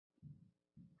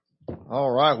All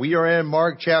right, we are in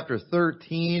Mark chapter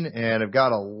 13, and I've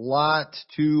got a lot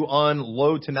to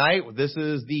unload tonight. This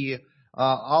is the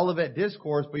Olivet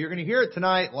Discourse, but you're going to hear it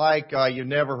tonight like you've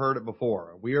never heard it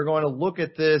before. We are going to look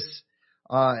at this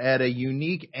at a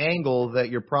unique angle that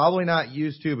you're probably not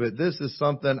used to, but this is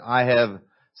something I have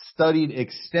studied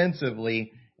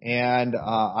extensively, and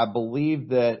I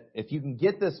believe that if you can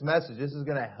get this message, this is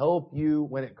going to help you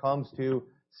when it comes to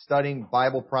studying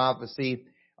Bible prophecy.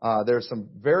 There's some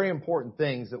very important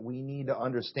things that we need to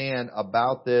understand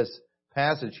about this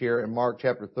passage here in Mark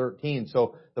chapter 13.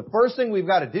 So the first thing we've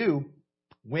got to do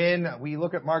when we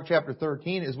look at Mark chapter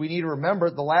 13 is we need to remember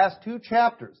the last two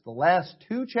chapters. The last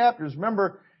two chapters,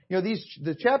 remember,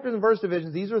 the chapters and verse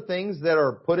divisions, these are things that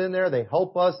are put in there. They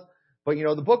help us. But,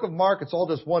 the book of Mark, it's all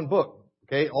just one book.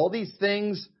 Okay? All these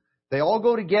things, they all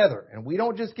go together, and we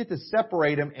don't just get to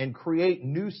separate them and create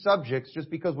new subjects just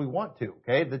because we want to,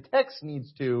 okay? The text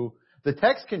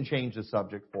can change the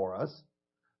subject for us,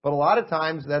 but a lot of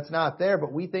times that's not there,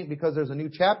 but we think because there's a new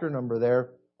chapter number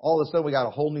there, all of a sudden we got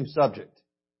a whole new subject.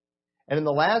 And in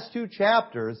the last two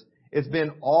chapters, it's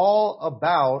been all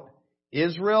about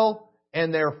Israel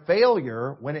and their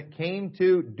failure when it came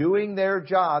to doing their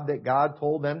job that God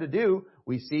told them to do.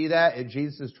 We see that in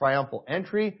Jesus' triumphal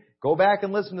entry. Go back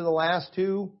and listen to the last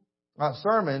two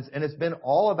sermons, and it's been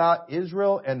all about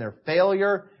Israel and their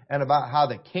failure and about how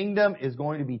the kingdom is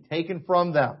going to be taken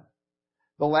from them.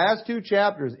 The last two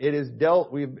chapters, it is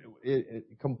dealt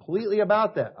completely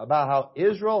about that, about how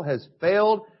Israel has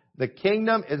failed. The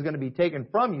kingdom is going to be taken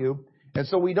from you. And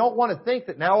so we don't want to think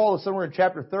that now all of a sudden we're in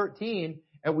chapter 13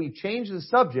 and we've changed the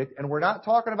subject and we're not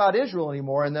talking about Israel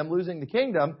anymore and them losing the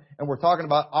kingdom, and we're talking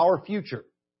about our future.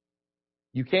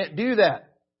 You can't do that.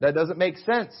 That doesn't make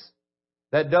sense.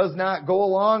 That does not go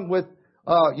along with,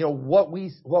 what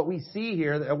we see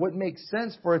here. It wouldn't make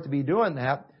sense for it to be doing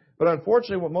that. But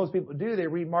unfortunately, what most people do, they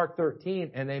read Mark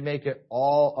 13 and they make it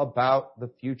all about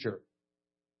the future,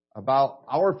 about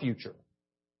our future.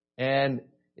 And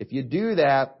if you do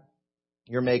that,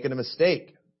 you're making a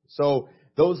mistake. So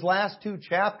those last two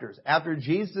chapters, after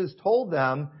Jesus told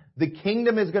them the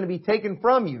kingdom is going to be taken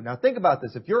from you. Now think about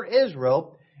this. If you're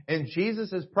Israel, and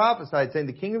Jesus has prophesied saying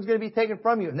the kingdom's going to be taken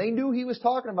from you. And they knew he was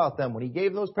talking about them when he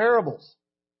gave those parables.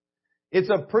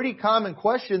 It's a pretty common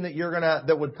question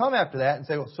that would come after that and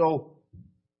say, well, so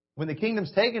when the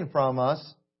kingdom's taken from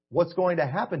us, what's going to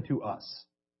happen to us?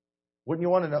 Wouldn't you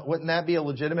want to know? Wouldn't that be a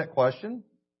legitimate question?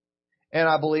 And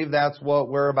I believe that's what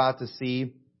we're about to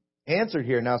see answered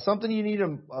here. Now, something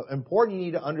important you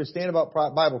need to understand about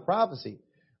Bible prophecy.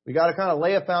 We got to kind of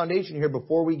lay a foundation here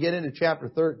before we get into chapter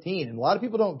 13. And a lot of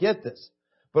people don't get this.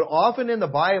 But often in the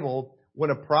Bible,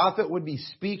 when a prophet would be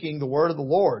speaking the word of the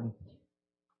Lord,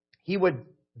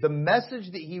 the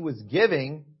message that he was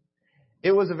giving,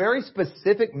 it was a very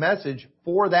specific message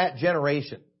for that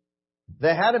generation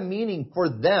that had a meaning for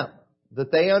them,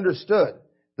 that they understood,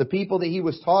 the people that he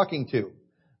was talking to.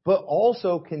 But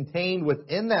also contained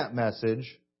within that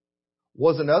message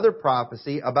was another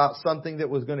prophecy about something that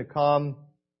was going to come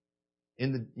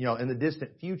in the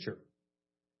distant future.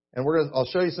 And I'll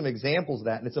show you some examples of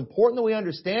that. And it's important that we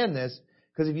understand this,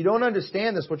 because if you don't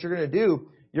understand this, what you're going to do,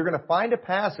 you're going to find a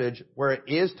passage where it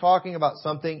is talking about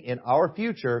something in our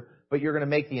future, but you're going to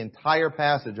make the entire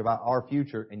passage about our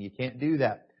future, and you can't do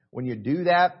that. When you do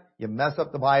that, you mess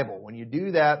up the Bible. When you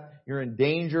do that, you're in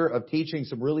danger of teaching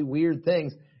some really weird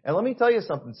things. And let me tell you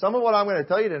something. Some of what I'm going to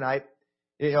tell you tonight,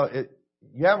 you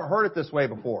haven't heard it this way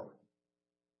before.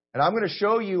 And I'm going to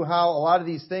show you how a lot of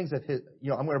these things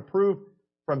I'm going to prove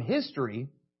from history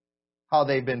how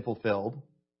they've been fulfilled.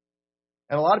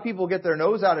 And a lot of people get their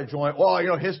nose out of joint. Well,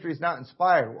 history's not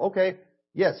inspired. Okay,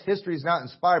 yes, history's not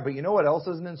inspired, but you know what else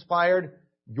isn't inspired?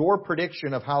 Your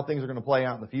prediction of how things are going to play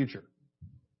out in the future.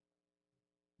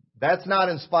 That's not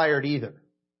inspired either.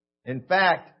 In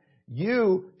fact,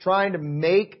 you trying to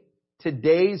make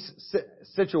today's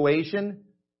situation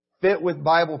fit with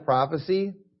Bible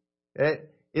prophecy,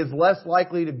 is less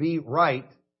likely to be right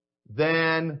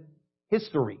than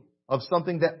history of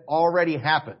something that already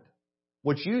happened.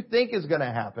 What you think is going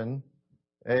to happen,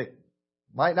 it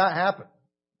might not happen.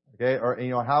 Okay?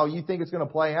 Or, how you think it's going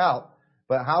to play out,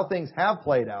 but how things have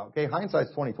played out. Okay?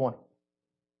 Hindsight's 20/20.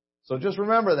 So just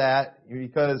remember that,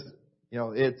 because,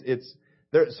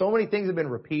 there so many things have been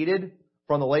repeated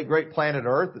from the late great planet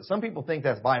Earth that some people think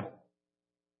that's Bible.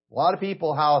 A lot of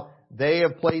people, how they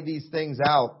have played these things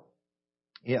out,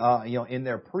 in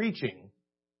their preaching,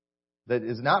 that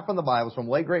is not from the Bible, it's from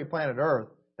late great planet Earth.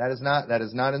 That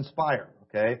is not inspired.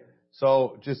 Okay,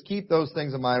 so just keep those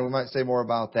things in mind. We might say more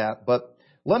about that, but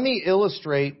Let me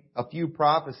illustrate a few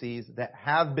prophecies that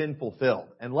have been fulfilled.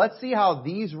 And let's see how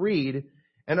these read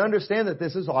and understand that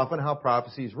this is often how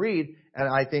prophecies read. And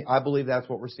I believe that's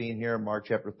what we're seeing here in Mark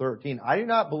chapter 13. I do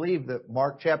not believe that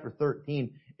Mark chapter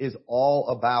 13 is all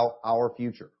about our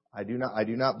future. I do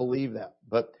not believe that.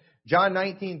 But John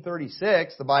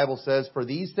 19:36, the Bible says, "For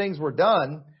these things were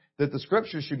done, that the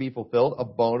scriptures should be fulfilled, a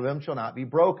bone of them shall not be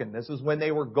broken." This is when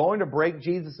they were going to break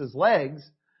Jesus' legs,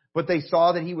 but they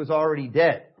saw that he was already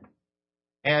dead.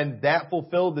 And that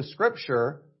fulfilled the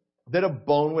scripture that a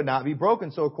bone would not be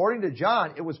broken. So according to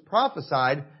John, it was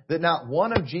prophesied that not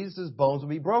one of Jesus' bones would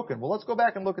be broken. Well, let's go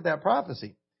back and look at that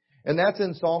prophecy. And that's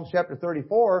in Psalms chapter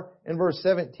 34 and verse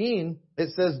 17.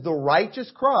 It says, "The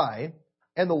righteous cry,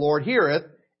 and the Lord heareth,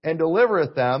 and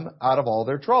delivereth them out of all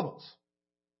their troubles."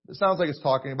 This sounds like it's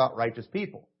talking about righteous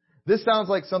people. This sounds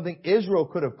like something Israel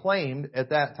could have claimed at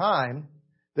that time,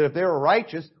 that if they were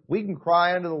righteous, we can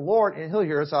cry unto the Lord and He'll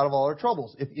hear us out of all our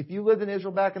troubles. If you lived in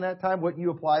Israel back in that time, wouldn't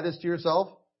you apply this to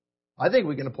yourself? I think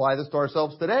we can apply this to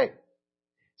ourselves today. It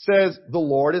says, "The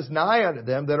Lord is nigh unto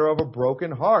them that are of a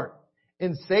broken heart,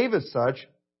 and saveth such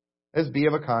as be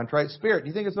of a contrite spirit." Do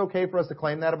you think it's okay for us to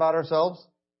claim that about ourselves?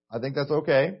 I think that's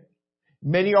okay.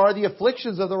 "Many are the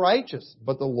afflictions of the righteous,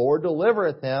 but the Lord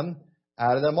delivereth him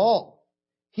out of them all.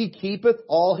 He keepeth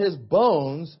all his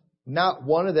bones, not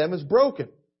one of them is broken.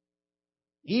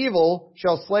 Evil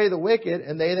shall slay the wicked,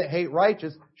 and they that hate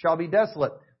righteous shall be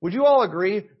desolate." Would you all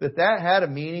agree that that had a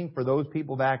meaning for those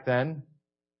people back then?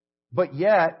 But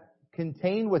yet,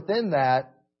 contained within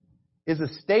that is a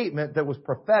statement that was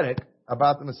prophetic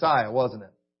about the Messiah, wasn't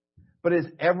it? But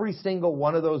is every single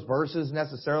one of those verses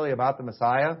necessarily about the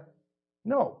Messiah?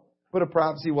 No. But a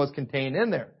prophecy was contained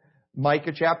in there.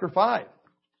 Micah chapter 5.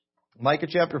 Micah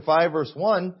chapter 5 verse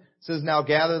 1 says, "Now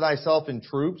gather thyself in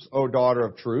troops, O daughter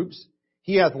of troops.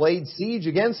 He hath laid siege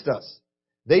against us.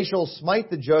 They shall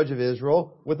smite the judge of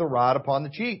Israel with a rod upon the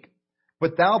cheek.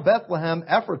 But thou, Bethlehem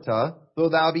Ephratah, though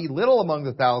thou be little among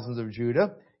the thousands of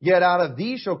Judah, yet out of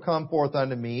thee shall come forth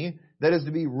unto me, that is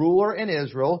to be ruler in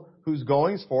Israel, whose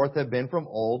goings forth have been from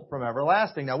old, from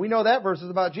everlasting." Now we know that verse is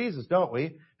about Jesus, don't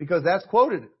we? Because that's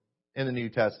quoted in the New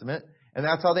Testament, and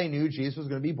that's how they knew Jesus was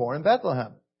going to be born in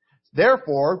Bethlehem.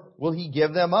 "Therefore will he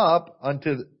give them up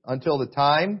until the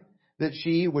time that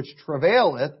she which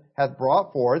travaileth hath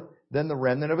brought forth, then the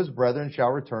remnant of his brethren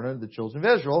shall return unto the children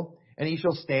of Israel. And he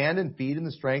shall stand and feed in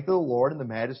the strength of the Lord and the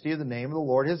majesty of the name of the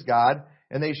Lord his God.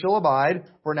 And they shall abide,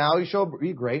 for now he shall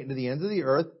be great into the ends of the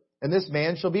earth. And this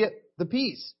man shall be at the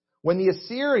peace. When the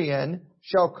Assyrian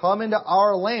shall come into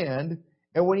our land,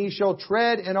 and when he shall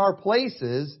tread in our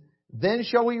places, then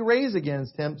shall we raise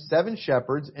against him 7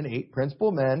 shepherds and 8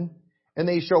 principal men. And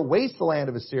they shall waste the land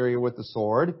of Assyria with the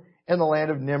sword, and the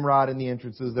land of Nimrod and the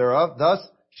entrances thereof. Thus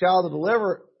shall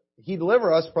he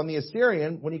deliver us from the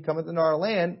Assyrian when he cometh into our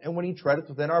land, and when he treadeth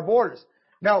within our borders."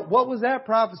 Now, what was that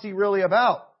prophecy really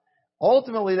about?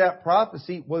 Ultimately, that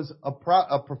prophecy was a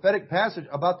prophetic passage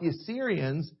about the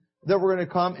Assyrians that were going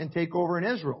to come and take over in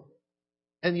Israel.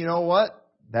 And you know what?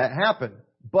 That happened.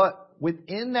 But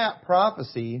within that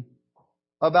prophecy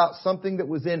about something that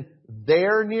was in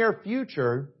their near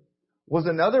future was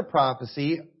another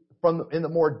prophecy in the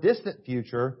more distant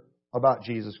future about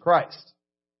Jesus Christ.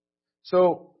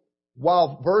 So,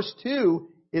 while verse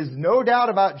 2 is no doubt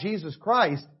about Jesus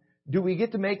Christ, do we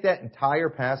get to make that entire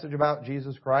passage about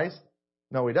Jesus Christ?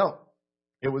 No, we don't.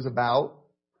 It was about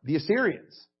the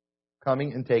Assyrians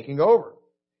coming and taking over.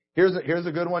 Here's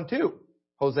a good one too.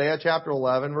 Hosea chapter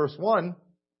 11 verse 1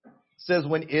 says,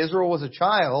 "When Israel was a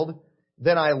child,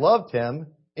 then I loved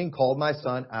him and called my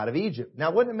son out of Egypt."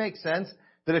 Now, wouldn't it make sense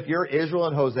that if you're Israel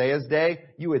in Hosea's day,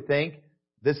 you would think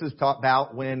this is taught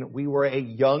about when we were a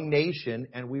young nation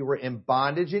and we were in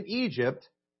bondage in Egypt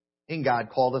and God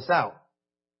called us out.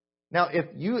 Now,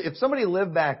 if somebody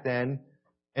lived back then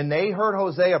and they heard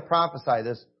Hosea prophesy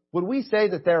this, would we say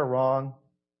that they're wrong?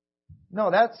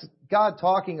 No, that's God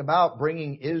talking about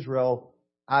bringing Israel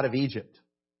out of Egypt.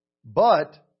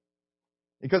 But,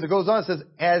 because it goes on, it says,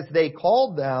 "As they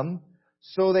called them,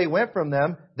 so they went from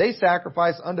them. They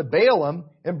sacrificed unto Baalim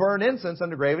and burned incense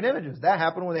unto graven images." That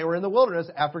happened when they were in the wilderness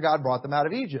after God brought them out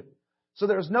of Egypt. So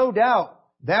there's no doubt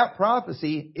that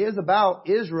prophecy is about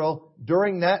Israel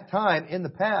during that time in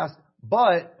the past.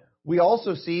 But we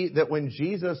also see that when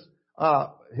Jesus,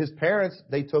 his parents,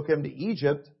 they took him to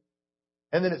Egypt,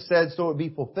 and then it said, "So it would be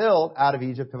fulfilled, out of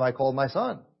Egypt have I called my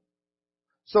son."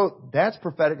 So that's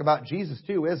prophetic about Jesus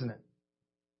too, isn't it?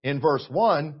 In verse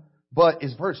 1, but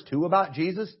is verse 2 about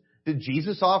Jesus? Did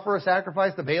Jesus offer a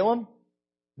sacrifice to Balaam?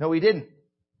 No, he didn't.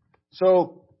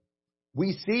 So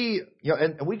we see,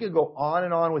 and we could go on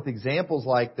and on with examples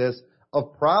like this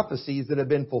of prophecies that have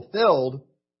been fulfilled,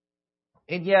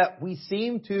 and yet we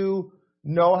seem to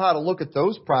know how to look at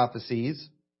those prophecies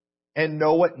and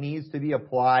know what needs to be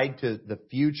applied to the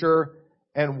future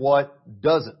and what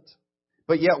doesn't.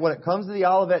 But yet when it comes to the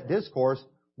Olivet Discourse,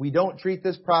 we don't treat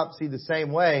this prophecy the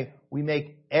same way. We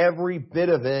make every bit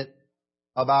of it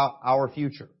about our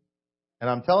future. And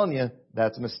I'm telling you,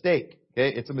 that's a mistake.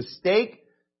 Okay? It's a mistake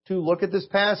to look at this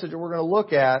passage that we're going to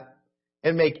look at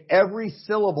and make every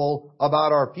syllable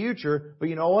about our future. But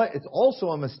you know what? It's also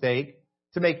a mistake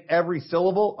to make every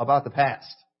syllable about the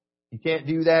past. You can't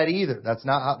do that either. That's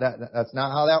not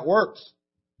how that works.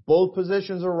 Both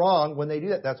positions are wrong when they do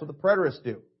that. That's what the preterists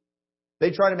do.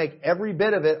 They try to make every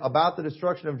bit of it about the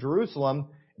destruction of Jerusalem,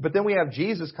 but then we have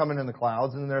Jesus coming in the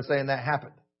clouds, and they're saying that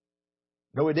happened.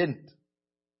 No, it didn't.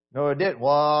 No, it didn't.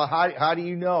 Well, how do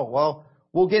you know? Well,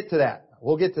 we'll get to that.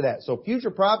 We'll get to that. So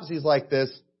future prophecies like this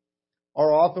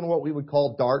are often what we would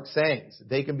call dark sayings.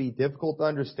 They can be difficult to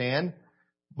understand,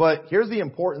 but here's the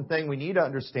important thing we need to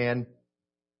understand,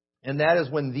 and that is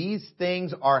when these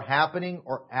things are happening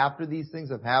or after these things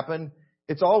have happened,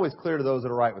 it's always clear to those that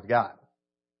are right with God.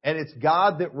 And it's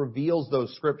God that reveals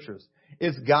those scriptures.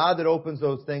 It's God that opens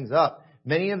those things up.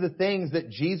 Many of the things that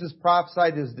Jesus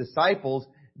prophesied to His disciples,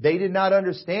 they did not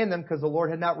understand them because the Lord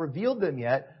had not revealed them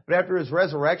yet. But after His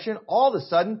resurrection, all of a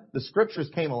sudden, the scriptures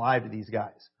came alive to these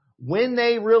guys. When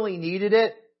they really needed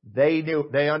it, they knew,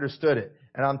 they understood it.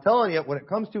 And I'm telling you, when it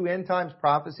comes to end times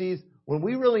prophecies, when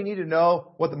we really need to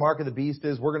know what the mark of the beast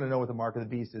is, we're going to know what the mark of the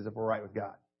beast is if we're right with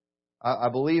God. I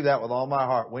believe that with all my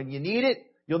heart. When you need it,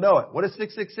 you'll know it. What does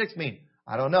 666 mean?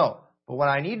 I don't know. But when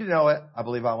I need to know it, I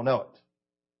believe I will know it.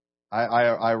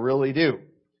 I really do.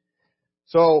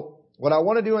 So what I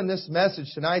want to do in this message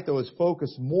tonight, though, is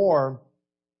focus more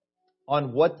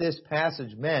on what this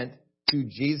passage meant to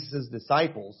Jesus'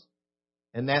 disciples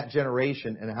in that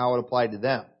generation and how it applied to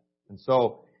them. And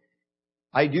so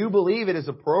I do believe it is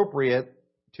appropriate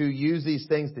to use these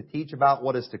things to teach about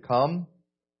what is to come.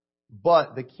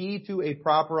 But the key to a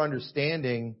proper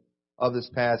understanding of this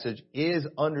passage is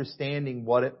understanding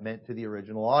what it meant to the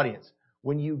original audience.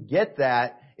 When you get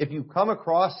that, if you come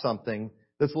across something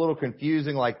that's a little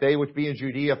confusing, like they which be in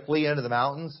Judea flee into the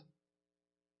mountains,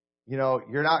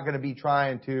 you're not going to be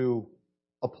trying to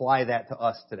apply that to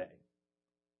us today,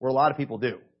 where a lot of people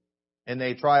do. And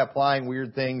they try applying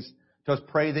weird things. Just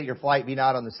pray that your flight be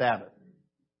not on the Sabbath.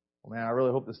 Well, man, I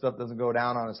really hope this stuff doesn't go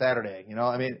down on a Saturday.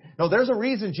 No, there's a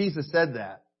reason Jesus said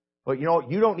that. But you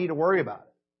don't need to worry about it.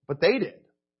 But they did.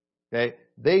 Okay?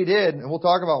 They did, and we'll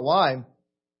talk about why.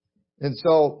 And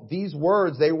so these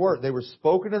words, they were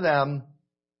spoken to them.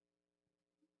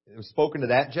 It was spoken to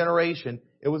that generation.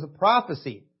 It was a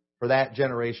prophecy for that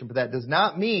generation, but that does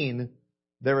not mean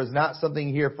there is not something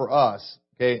here for us.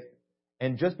 Okay?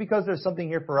 And just because there's something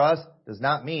here for us does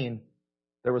not mean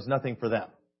there was nothing for them.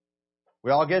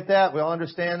 We all get that? We all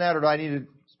understand that? Or do I need to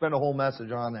spend a whole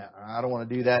message on that? I don't want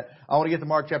to do that. I want to get to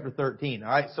Mark chapter 13. All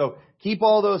right? So keep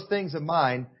all those things in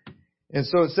mind. And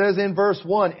so it says in verse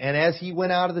 1, "And as he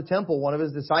went out of the temple, one of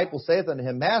his disciples saith unto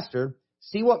him, Master,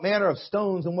 see what manner of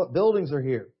stones and what buildings are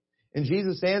here. And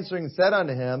Jesus answering said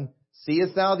unto him,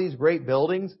 Seest thou these great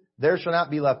buildings? There shall not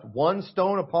be left one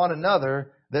stone upon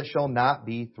another that shall not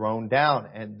be thrown down."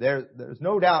 And there's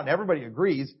no doubt, and everybody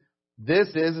agrees, this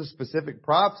is a specific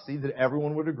prophecy that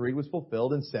everyone would agree was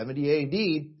fulfilled in 70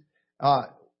 A.D.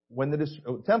 When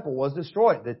the temple was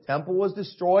destroyed. The temple was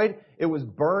destroyed. It was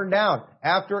burned down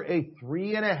after a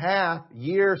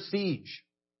 3.5-year siege.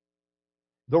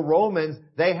 The Romans,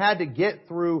 they had to get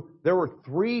through, there were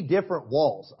 3 different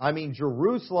walls.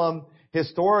 Jerusalem,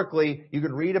 historically, you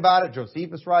can read about it.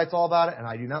 Josephus writes all about it, and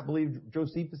I do not believe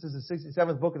Josephus is the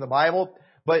 67th book of the Bible,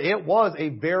 but it was a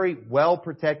very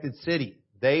well-protected city.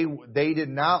 They did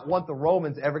not want the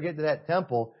Romans ever get to that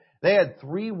temple. They had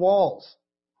 3 walls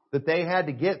that they had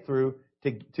to get through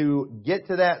to get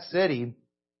to that city.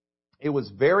 It was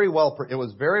very well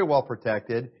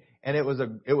protected, and it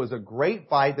was a great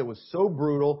fight that was so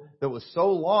brutal, that was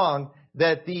so long,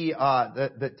 that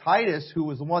that Titus, who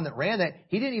was the one that ran that,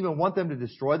 he didn't even want them to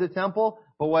destroy the temple.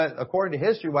 But according to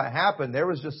history, what happened, there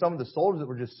was just some of the soldiers that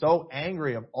were just so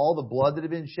angry of all the blood that had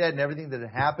been shed and everything that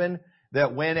had happened,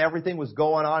 that when everything was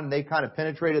going on and they kind of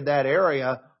penetrated that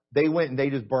area, they went and they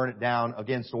just burned it down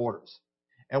against orders.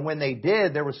 And when they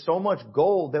did, there was so much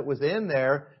gold that was in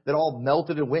there that all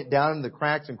melted and went down in the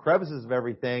cracks and crevices of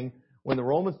everything. When the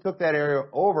Romans took that area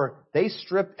over, they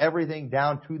stripped everything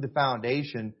down to the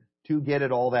foundation to get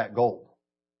at all that gold.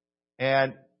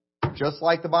 And just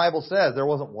like the Bible says, there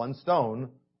wasn't one stone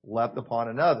left upon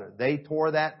another. They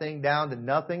tore that thing down to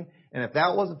nothing. And if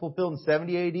that wasn't fulfilled in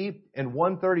 70 AD, in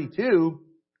 132,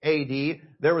 AD,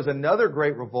 there was another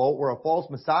great revolt where a false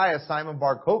Messiah, Simon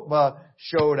Bar Kokhba,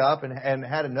 showed up and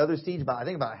had another siege. I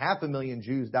think about 500,000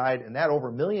 Jews died, and that over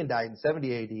 1 million died in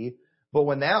 70 AD. But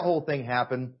when that whole thing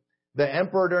happened, the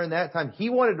emperor during that time, he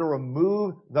wanted to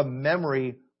remove the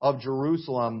memory of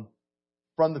Jerusalem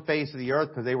from the face of the earth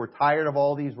because they were tired of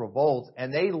all these revolts,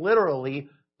 and they literally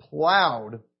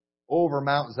plowed over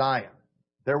Mount Zion.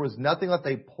 There was nothing left.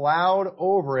 They plowed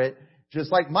over it,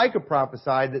 just like Micah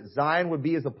prophesied that Zion would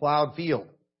be as a plowed field.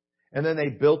 And then they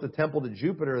built a temple to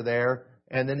Jupiter there,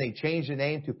 and then they changed the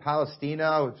name to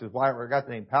Palestina, which is why we got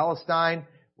the name Palestine,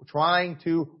 trying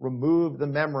to remove the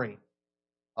memory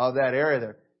of that area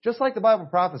there. Just like the Bible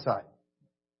prophesied.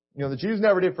 You know, the Jews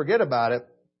never did forget about it,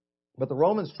 but the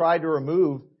Romans tried to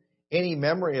remove any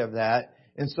memory of that.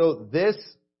 And so this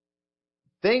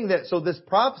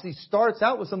prophecy starts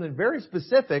out with something very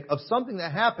specific of something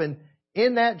that happened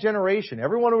in that generation.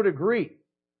 Everyone would agree.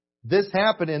 This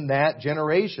happened in that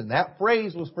generation. That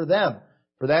phrase was for them.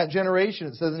 For that generation,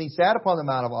 it says, and he sat upon the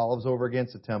Mount of Olives over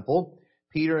against the temple.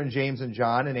 Peter and James and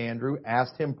John and Andrew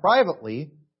asked him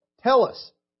privately, tell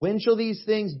us, when shall these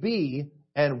things be,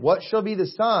 and what shall be the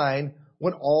sign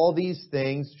when all these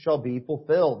things shall be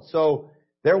fulfilled? So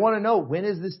they want to know, when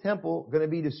is this temple going to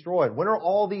be destroyed? When are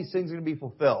all these things going to be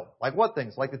fulfilled? Like what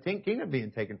things? Like the kingdom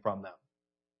being taken from them.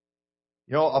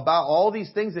 You know, about all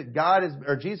these things that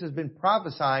Jesus has been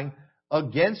prophesying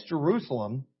against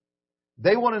Jerusalem.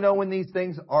 They want to know when these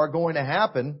things are going to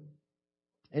happen.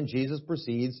 And Jesus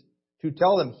proceeds to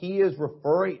tell them. He is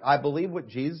referring, I believe what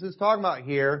Jesus is talking about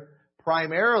here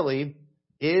primarily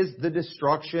is the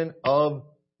destruction of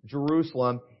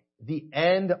Jerusalem, the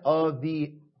end of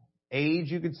the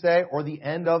age, you could say, or the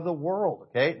end of the world.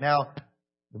 Okay, now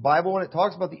the Bible, when it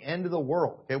talks about the end of the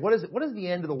world, okay, what does the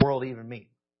end of the world even mean?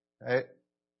 Okay,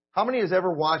 how many has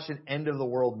ever watched an end of the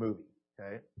world movie?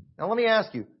 Okay, now let me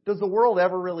ask you: does the world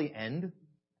ever really end?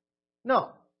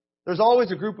 No. There's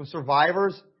always a group of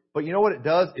survivors, but you know what it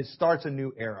does? It starts a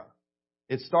new era.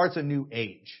 It starts a new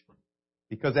age.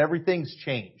 Because everything's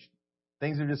changed.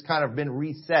 Things have just kind of been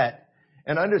reset.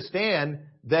 And understand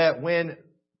that when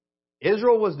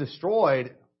Israel was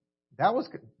destroyed, that was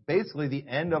basically the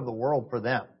end of the world for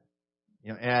them.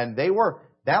 You know, and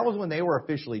that was when they were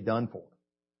officially done for.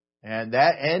 And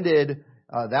that ended,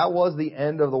 that was the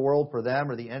end of the world for them,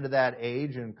 or the end of that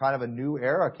age, and kind of a new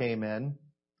era came in.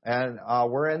 And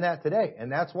we're in that today.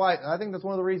 And that's why, I think that's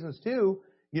one of the reasons too,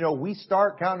 you know, we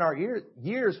start counting our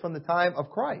years from the time of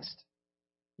Christ.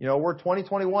 You know, we're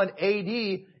 2021 AD.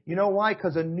 You know why?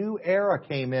 Because a new era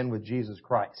came in with Jesus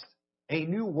Christ. A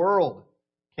new world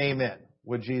came in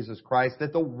with Jesus Christ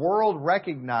that the world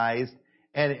recognized.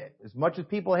 And as much as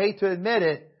people hate to admit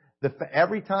it,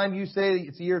 every time you say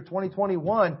it's the year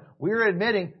 2021, we're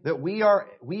admitting that we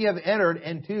have entered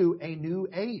into a new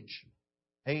age.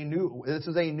 This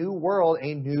is a new world,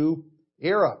 a new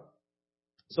era.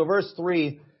 So verse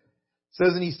 3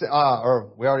 says,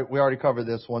 and we already covered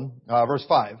this one. Verse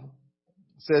 5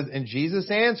 says, and Jesus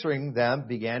answering them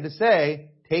began to say,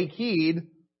 take heed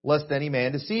lest any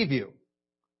man deceive you.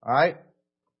 All right?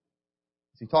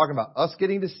 Is he talking about us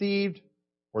getting deceived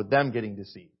or them getting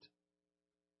deceived?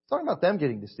 He's talking about them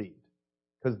getting deceived.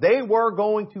 Because they were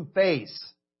going to face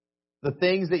the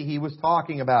things that he was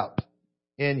talking about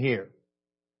in here.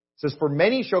 It says, for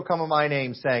many shall come in my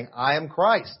name, saying, I am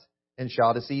Christ, and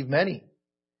shall deceive many.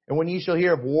 And when ye shall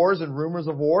hear of wars and rumors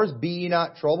of wars, be ye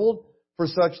not troubled, for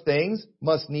such things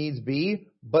must needs be,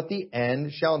 but the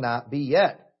end shall not be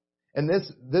yet. And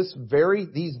these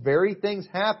very things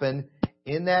happen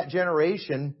in that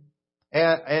generation,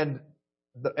 and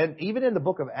even in the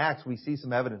book of Acts, we see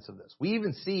some evidence of this. We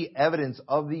even see evidence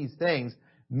of these things.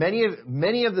 Many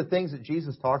of the things that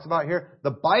Jesus talks about here,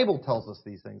 the Bible tells us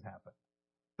these things happen.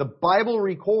 The Bible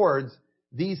records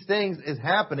these things as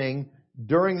happening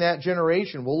during that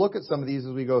generation. We'll look at some of these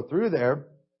as we go through there.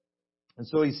 And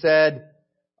so he said,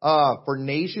 for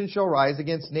nation shall rise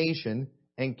against nation,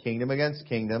 and kingdom against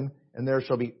kingdom, and there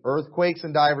shall be earthquakes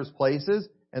in divers places,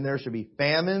 and there shall be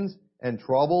famines and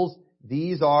troubles.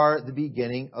 These are the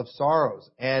beginning of sorrows.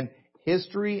 And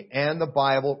history and the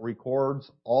Bible records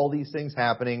all these things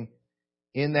happening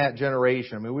in that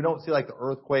generation. I mean, we don't see like the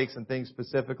earthquakes and things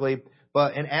specifically,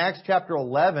 but in Acts chapter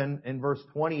 11 in verse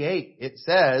 28, it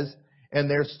says, and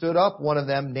there stood up one of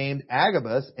them named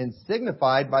Agabus, and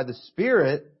signified by the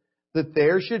Spirit that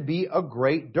there should be a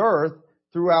great dearth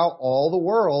throughout all the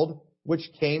world,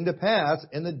 which came to pass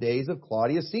in the days of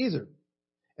Claudius Caesar.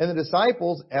 And the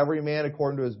disciples, every man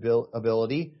according to his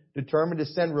ability, determined to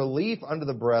send relief unto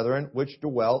the brethren which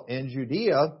dwelt in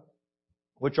Judea,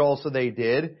 which also they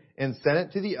did, and sent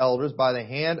it to the elders by the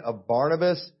hand of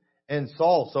Barnabas and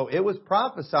Saul. So it was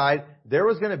prophesied there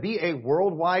was going to be a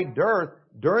worldwide dearth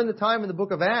during the time in the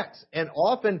book of Acts. And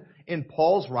often in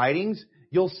Paul's writings,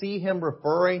 you'll see him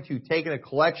referring to taking a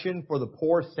collection for the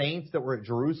poor saints that were at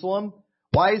Jerusalem.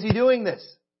 Why is he doing this?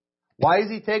 Why is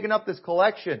he taking up this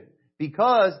collection?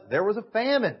 Because there was a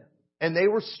famine and they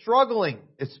were struggling,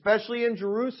 especially in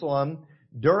Jerusalem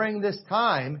during this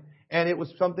time. And it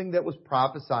was something that was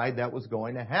prophesied that was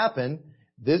going to happen.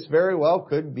 This very well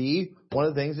could be one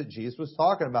of the things that Jesus was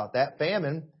talking about. That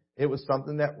famine, it was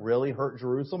something that really hurt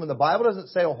Jerusalem. And the Bible doesn't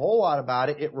say a whole lot about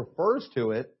it. It refers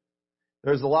to it.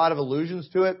 There's a lot of allusions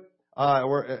to it,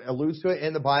 or alludes to it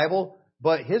in the Bible.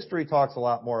 But history talks a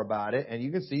lot more about it. And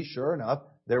you can see, sure enough,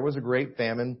 there was a great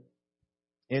famine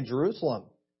in Jerusalem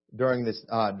during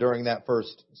that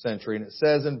first century. And it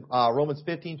says in Romans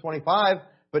 15:25,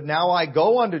 "But now I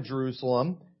go unto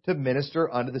Jerusalem to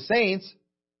minister unto the saints,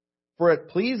 for it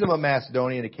pleased them of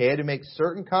Macedonia and Achaia to make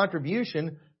certain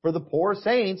contribution for the poor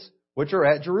saints which are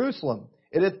at Jerusalem.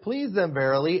 It hath pleased them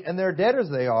verily, and their debtors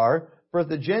they are. For if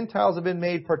the Gentiles have been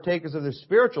made partakers of their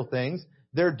spiritual things,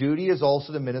 their duty is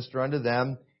also to minister unto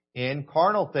them in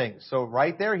carnal things." So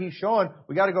right there he's showing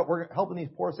we're helping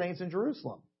these poor saints in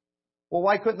Jerusalem. Well,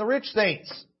 why couldn't the rich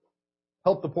saints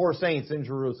help the poor saints in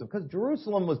Jerusalem? Because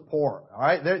Jerusalem was poor. All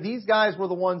right, these guys were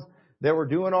the ones that were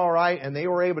doing all right, and they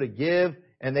were able to give,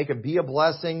 and they could be a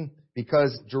blessing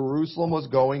because Jerusalem was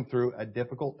going through a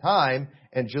difficult time.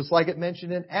 And just like it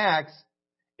mentioned in Acts,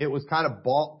 it was kind of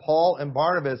Paul and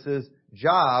Barnabas'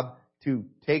 job to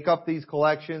take up these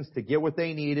collections, to get what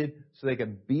they needed so they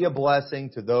could be a blessing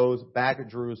to those back at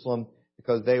Jerusalem,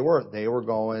 because they were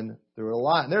going through a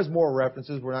lot. And there's more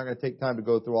references. We're not going to take time to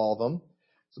go through all of them.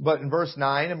 But in verse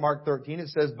 9 in Mark 13 it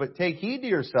says, "But take heed to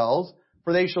yourselves,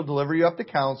 for they shall deliver you up to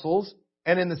councils,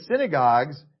 and in the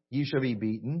synagogues ye shall be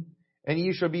beaten, and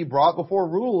ye shall be brought before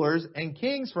rulers and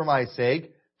kings for my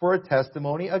sake, for a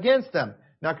testimony against them."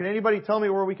 Now, can anybody tell me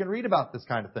where we can read about this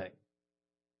kind of thing?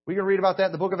 We can read about that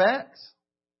in the book of Acts.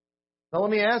 Now,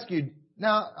 let me ask you,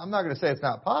 now, I'm not going to say it's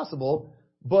not possible,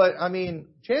 but, I mean,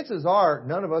 chances are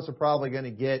none of us are probably going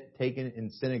to get taken in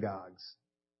synagogues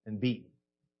and beaten.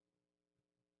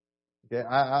 Okay,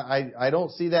 I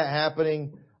don't see that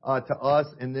happening to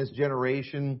us in this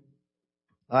generation.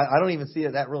 I don't even see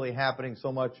that really happening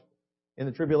so much in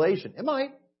the tribulation. It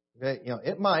might. Okay,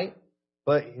 it might.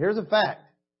 But here's a fact.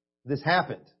 This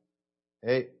happened.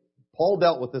 Okay? Paul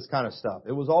dealt with this kind of stuff.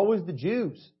 It was always the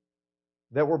Jews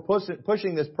that were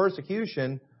pushing this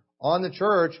persecution on the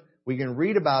church. We can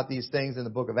read about these things in the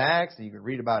book of Acts, and you can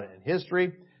read about it in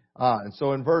history. And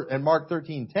so in Mark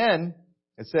 13:10,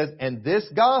 it says, "And this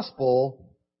gospel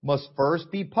must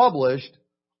first be published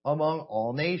among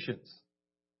all nations."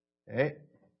 Okay?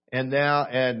 And now,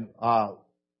 you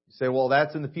say, well,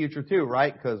 that's in the future too,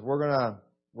 right? Because we're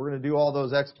gonna do all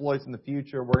those exploits in the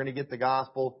future. We're gonna get the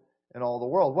gospel in all the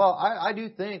world. Well, I do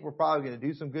think we're probably gonna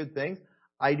do some good things.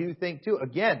 I do think too,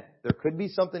 again, there could be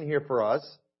something here for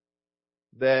us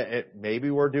that maybe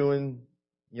we're doing,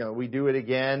 we do it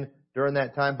again during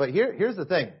that time. But here's the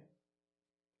thing.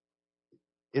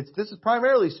 This is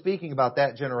primarily speaking about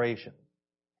that generation.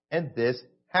 And this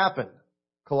happened.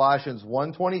 Colossians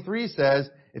 1:23 says,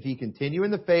 "If ye continue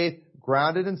in the faith,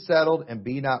 grounded and settled, and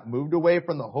be not moved away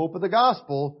from the hope of the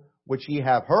gospel, which ye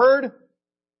have heard,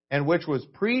 and which was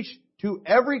preached to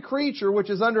every creature which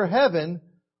is under heaven,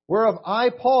 whereof I,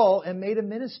 Paul, am made a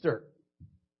minister."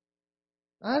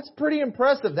 Now, that's pretty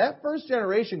impressive. That first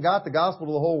generation got the gospel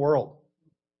to the whole world.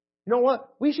 You know what?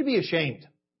 We should be ashamed.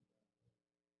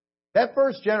 That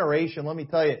first generation, let me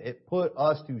tell you, it put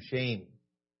us to shame.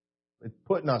 It's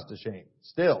putting us to shame.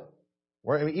 Still.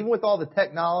 Even with all the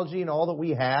technology and all that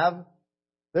we have,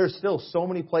 there's still so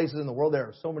many places in the world, there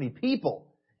are so many people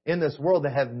in this world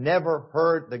that have never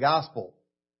heard the gospel.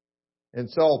 And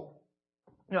so,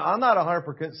 I'm not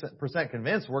 100%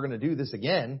 convinced we're going to do this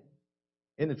again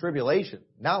in the tribulation.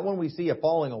 Not when we see a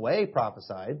falling away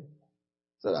prophesied.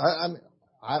 So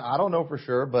I don't know for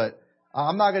sure, but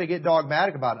I'm not going to get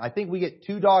dogmatic about it. I think we get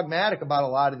too dogmatic about a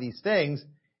lot of these things,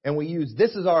 and we use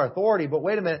this as our authority. But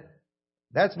wait a minute,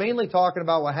 that's mainly talking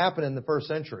about what happened in the first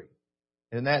century,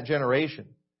 in that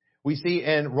generation. We see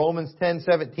in Romans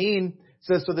 10:17, it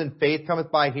says, "So then faith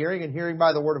cometh by hearing, and hearing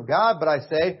by the word of God. But I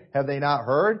say, have they not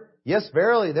heard? Yes,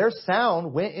 verily, their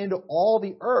sound went into all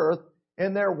the earth,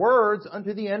 and their words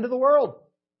unto the end of the world."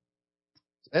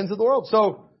 Ends of the world.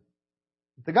 So,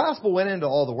 the gospel went into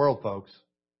all the world, folks.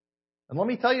 And let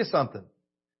me tell you something.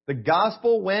 The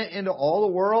gospel went into all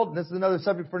the world, and this is another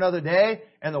subject for another day,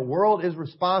 and the world is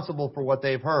responsible for what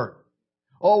they've heard.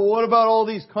 Oh, well, what about all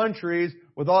these countries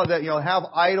with all that, have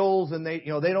idols and they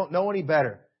don't know any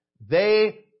better?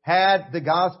 They had the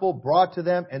gospel brought to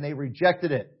them and they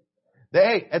rejected it.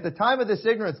 At the time of this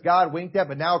ignorance, God winked at,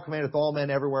 but now commandeth all men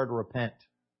everywhere to repent.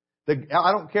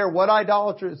 I don't care what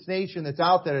idolatrous nation that's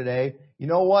out there today. You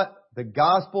know what? The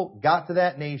gospel got to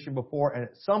that nation before, and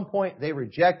at some point they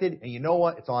rejected, and you know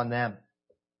what? It's on them.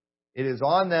 It is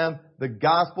on them. The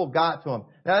gospel got to them.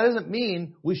 Now, that doesn't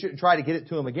mean we shouldn't try to get it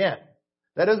to them again.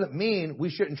 That doesn't mean we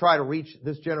shouldn't try to reach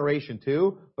this generation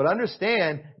too. But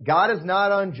understand, God is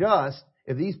not unjust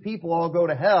if these people all go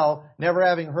to hell never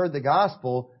having heard the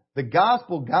gospel. The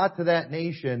gospel got to that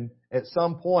nation at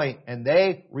some point, and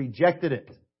they rejected it.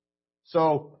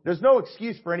 So there's no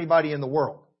excuse for anybody in the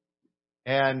world.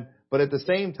 But at the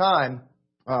same time,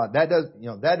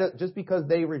 just because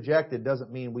they rejected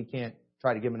doesn't mean we can't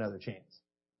try to give them another chance.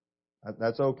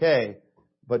 That's okay.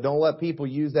 But don't let people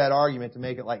use that argument to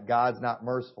make it like God's not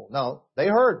merciful. No, they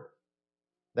heard.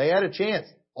 They had a chance.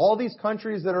 All these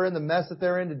countries that are in the mess that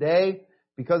they're in today,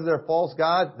 because of their false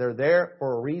gods, they're there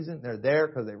for a reason. They're there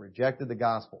because they rejected the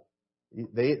gospel.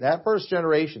 That first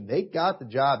generation, they got the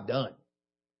job done.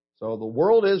 So the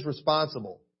world is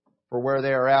responsible for where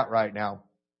they are at right now.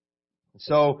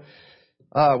 So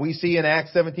we see in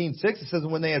Acts 17:6, it says,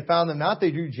 when they had found them not,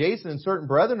 they drew Jason and certain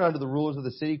brethren unto the rulers of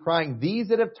the city, crying, these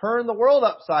that have turned the world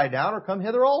upside down are come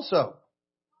hither also.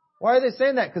 Why are they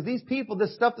saying that? Because these people,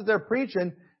 this stuff that they're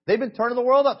preaching, they've been turning the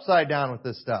world upside down with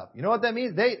this stuff. You know what that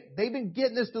means? They've been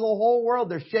getting this to the whole world.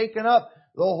 They're shaking up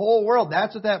the whole world.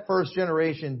 That's what that first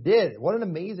generation did. What an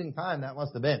amazing time that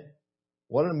must have been.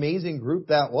 What an amazing group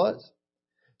that was.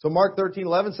 So Mark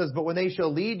 13:11 says, but when they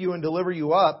shall lead you and deliver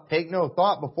you up, take no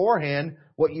thought beforehand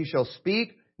what you shall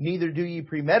speak, neither do ye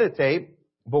premeditate,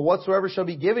 but whatsoever shall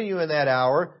be given you in that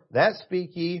hour, that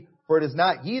speak ye, for it is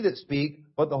not ye that speak,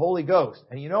 but the Holy Ghost.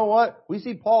 And you know what? We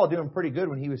see Paul doing pretty good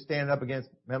when he was standing up against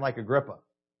men like Agrippa.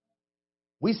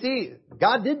 We see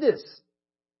God did this.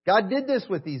 God did this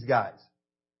with these guys.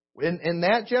 In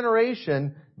that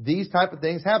generation, these type of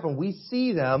things happen. We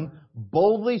see them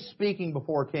boldly speaking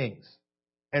before kings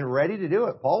and ready to do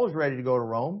it. Paul was ready to go to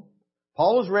Rome.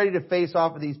 Paul was ready to face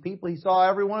off with these people. He saw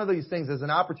every one of these things as an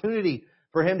opportunity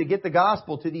for him to get the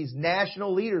gospel to these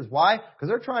national leaders. Why? Because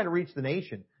they're trying to reach the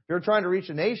nation. If you're trying to reach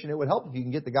a nation, it would help if you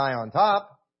can get the guy on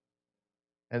top.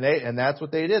 And that's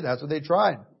what they did. That's what they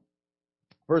tried.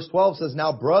 Verse 12 says,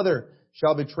 now brother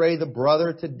shall betray the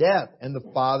brother to death, and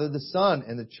the father the son,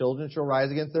 and the children shall rise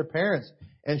against their parents,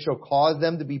 and shall cause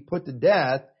them to be put to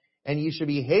death, and ye shall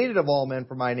be hated of all men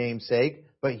for my name's sake,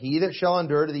 but he that shall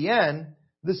endure to the end,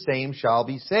 the same shall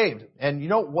be saved. And you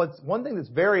know what's one thing that's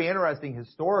very interesting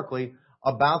historically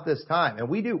about this time, and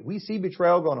we see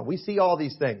betrayal going on. We see all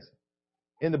these things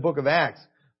in the book of Acts.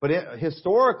 But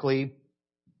historically,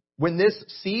 when this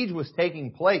siege was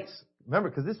taking place, remember,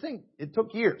 because this thing, it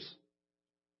took years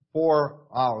for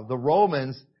the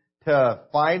Romans to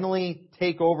finally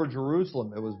take over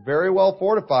Jerusalem. It was very well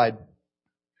fortified.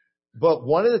 But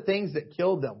one of the things that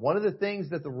killed them, one of the things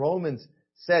that the Romans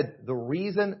said,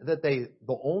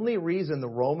 the only reason the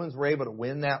Romans were able to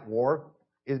win that war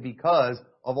is because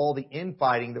of all the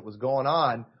infighting that was going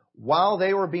on. While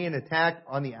they were being attacked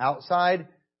on the outside,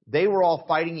 they were all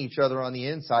fighting each other on the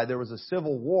inside. There was a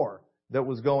civil war that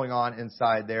was going on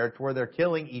inside there to where they're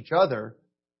killing each other.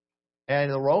 And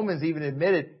the Romans even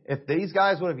admitted, if these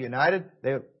guys would have united,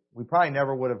 we probably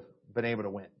never would have been able to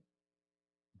win.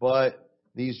 But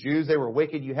these Jews, they were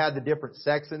wicked. You had the different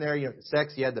sects in there. You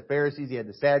had the Pharisees, you had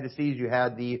the Sadducees, you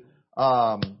had the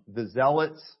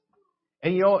Zealots.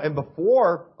 And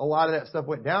before a lot of that stuff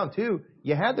went down too,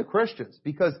 you had the Christians.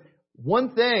 Because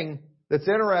one thing that's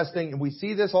interesting, and we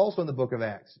see this also in the book of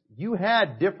Acts, you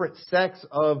had different sects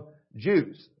of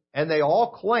Jews, and they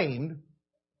all claimed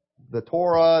the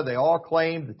Torah, they all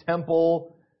claimed the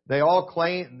temple, they all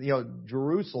claimed,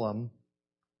 Jerusalem,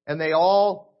 and they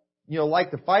all,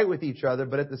 like to fight with each other,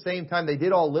 but at the same time, they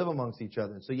did all live amongst each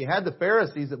other. So you had the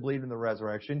Pharisees that believed in the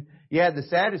resurrection. You had the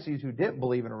Sadducees who didn't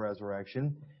believe in a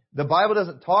resurrection. The Bible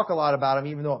doesn't talk a lot about them,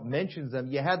 even though it mentions them.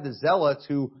 You had the Zealots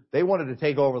who, they wanted to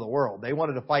take over the world. They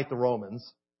wanted to fight the Romans.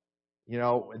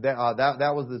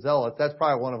 That was the Zealots. That's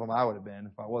probably one of them I would have been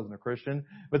if I wasn't a Christian.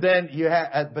 But then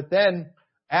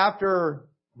after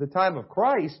the time of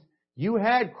Christ, you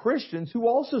had Christians who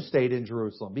also stayed in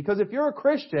Jerusalem. Because if you're a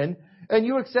Christian and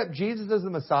you accept Jesus as the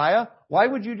Messiah, why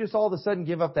would you just all of a sudden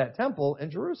give up that temple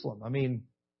in Jerusalem? I mean,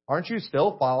 aren't you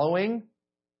still following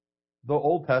the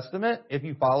Old Testament if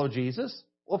you follow Jesus?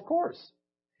 Well, of course.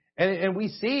 And we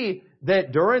see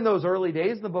that during those early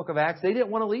days in the book of Acts, they didn't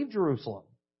want to leave Jerusalem.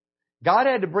 God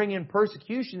had to bring in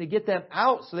persecution to get them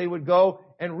out so they would go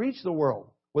and reach the world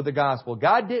with the gospel.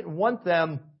 God didn't want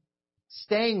them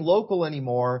staying local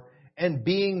anymore and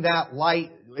being that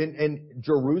light in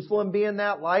Jerusalem being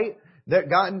that light, that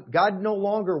God no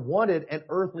longer wanted an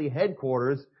earthly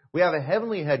headquarters. We have a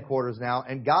heavenly headquarters now,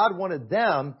 and God wanted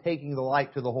them taking the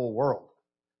light to the whole world.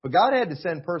 But God had to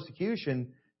send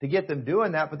persecution to get them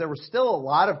doing that, but there were still a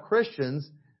lot of Christians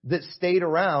that stayed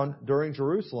around during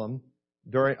Jerusalem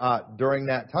during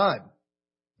that time.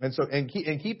 And so, and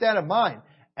keep that in mind.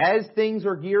 As things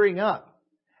are gearing up,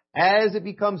 as it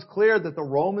becomes clear that the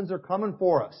Romans are coming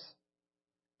for us,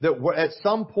 that at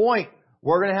some point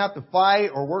we're going to have to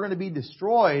fight or we're going to be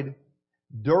destroyed,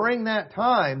 during that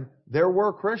time, there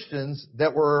were Christians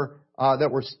that were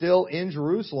still in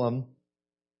Jerusalem,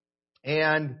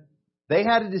 and they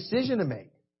had a decision to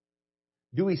make.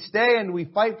 Do we stay and do we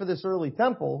fight for this earthly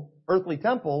temple,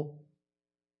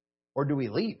 or do we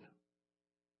leave?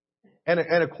 And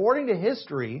according to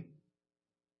history,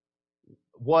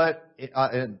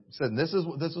 this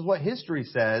is what history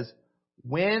says,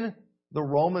 when the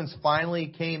Romans finally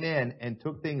came in and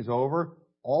took things over,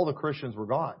 all the Christians were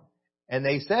gone. And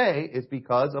they say it's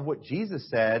because of what Jesus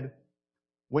said,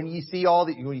 when you see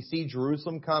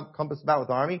Jerusalem compassed about with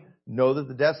army, know that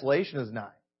the desolation is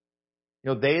nigh.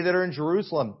 They that are in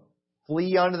Jerusalem,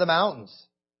 flee unto the mountains.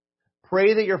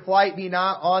 Pray that your flight be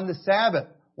not on the Sabbath.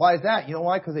 Why is that? You know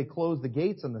why? Because they closed the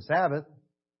gates on the Sabbath.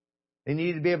 They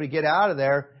needed to be able to get out of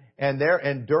there. And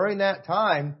during that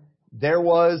time, there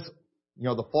was,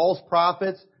 the false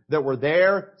prophets that were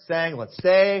there saying, let's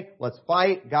stay, let's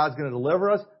fight, God's going to deliver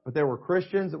us. But there were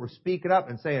Christians that were speaking up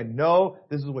and saying, no,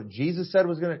 this is what Jesus said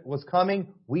was coming.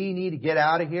 We need to get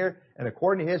out of here. And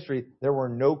according to history, there were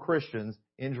no Christians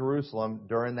in Jerusalem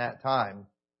during that time.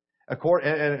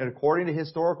 According to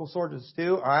historical sources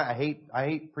too, all right, I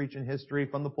hate preaching history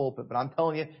from the pulpit, but I'm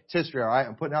telling you, it's history, all right?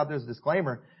 I'm putting out this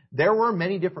disclaimer. There were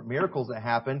many different miracles that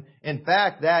happened. In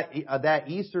fact, that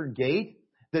eastern gate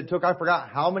that took, I forgot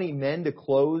how many men to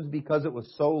close because it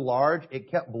was so large, it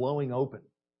kept blowing open.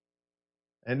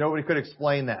 And nobody could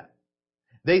explain that.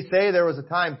 They say there was a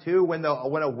time too when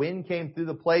a wind came through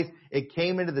the place, it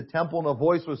came into the temple and a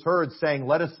voice was heard saying,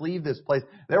 let us leave this place.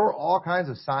 There were all kinds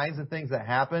of signs and things that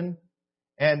happened.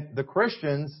 And the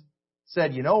Christians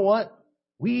said, you know what?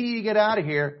 We need to get out of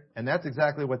here. And that's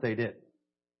exactly what they did.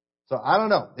 So I don't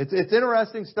know. It's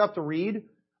interesting stuff to read.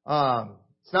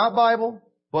 It's not Bible,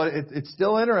 but it's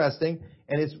still interesting.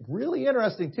 And it's really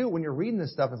interesting too when you're reading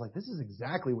this stuff. It's like, this is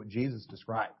exactly what Jesus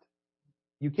described.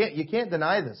 You can't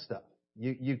deny this stuff.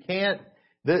 You can't,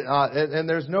 and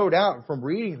there's no doubt from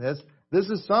reading this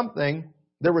is something,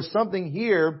 there was something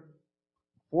here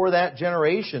for that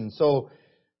generation. So,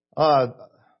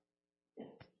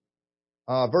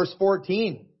 verse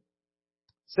 14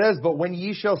 says, but when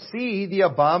ye shall see the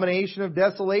abomination of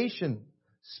desolation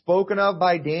spoken of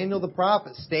by Daniel the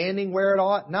prophet standing where it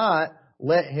ought not,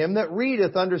 let him that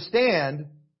readeth understand,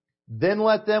 then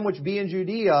let them which be in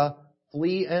Judea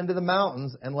flee into the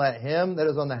mountains, and let him that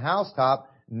is on the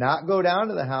housetop not go down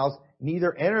to the house,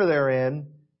 neither enter therein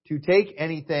to take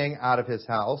anything out of his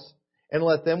house. And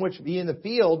let them which be in the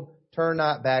field turn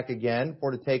not back again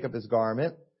for to take up his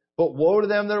garment. But woe to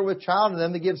them that are with child, and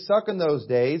them that give suck in those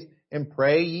days, and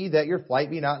pray ye that your flight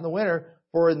be not in the winter.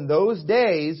 For in those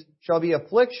days shall be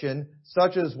affliction,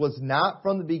 such as was not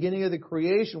from the beginning of the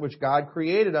creation which God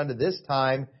created unto this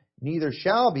time, neither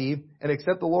shall be, and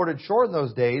except the Lord had shortened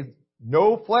those days,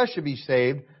 no flesh should be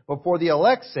saved, but for the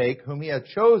elect's sake, whom he hath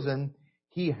chosen,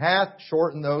 he hath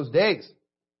shortened those days.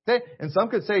 Okay? And some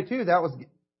could say too, that was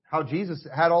how Jesus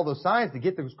had all those signs to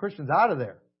get those Christians out of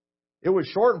there. It was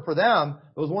shortened for them.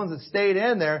 Those ones that stayed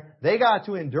in there, they got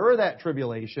to endure that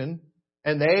tribulation,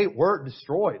 and they were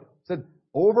destroyed. It said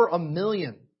over 1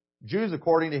 million Jews,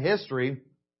 according to history,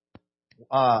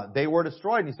 they were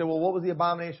destroyed. And you say, well, what was the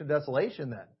abomination of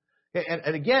desolation then? Okay,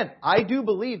 and again, I do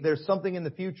believe there's something in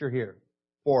the future here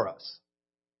for us.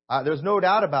 There's no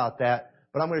doubt about that.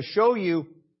 But I'm going to show you,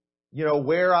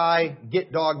 where I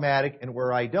get dogmatic and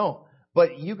where I don't.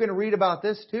 But you can read about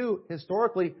this too,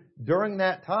 historically, during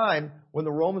that time when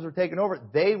the Romans were taking over.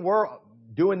 They were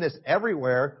doing this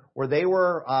everywhere, where they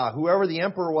were, whoever the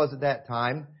emperor was at that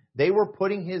time, they were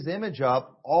putting his image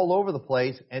up all over the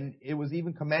place. And it was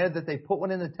even commanded that they put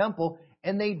one in the temple,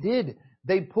 and they did.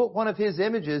 They put one of his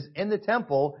images in the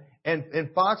temple, and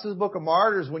in Fox's Book of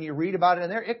Martyrs, when you read about it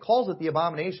in there, it calls it the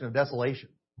abomination of desolation.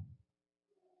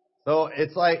 So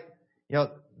it's like,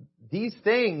 these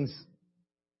things,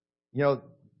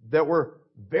 that were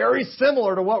very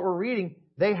similar to what we're reading,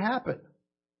 they happened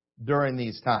during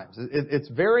these times. It's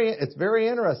very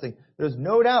interesting. There's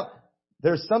no doubt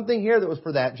there's something here that was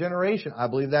for that generation. I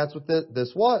believe that's what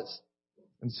this was.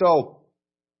 And so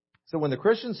when the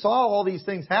Christians saw all these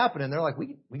things happening, they're like,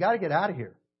 we got to get out of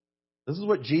here. This is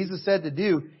what Jesus said to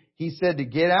do. He said to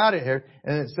get out of here.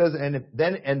 And it says, and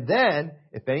then,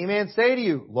 if any man say to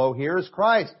you, lo, here is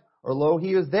Christ, or lo,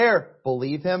 he is there,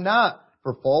 believe him not.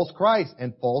 For false Christ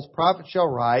and false prophets shall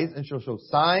rise and shall show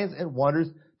signs and wonders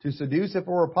to seduce, if it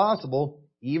were possible,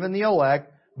 even the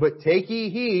elect. But take ye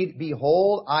heed,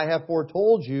 behold, I have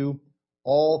foretold you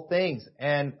all things.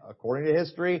 And according to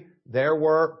history, there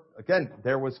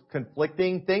was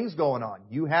conflicting things going on.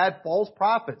 You had false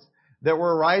prophets that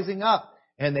were rising up,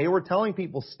 and they were telling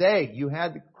people, stay. You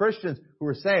had the Christians who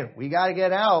were saying, we got to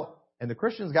get out, and the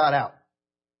Christians got out.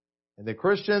 And the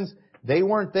Christians, they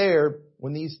weren't there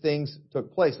when these things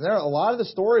took place. And there are a lot of the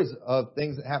stories of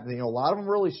things that happened. A lot of them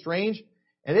really strange.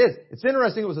 And it's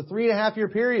interesting, it was a 3.5-year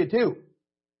period too.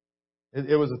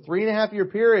 It was a 3.5-year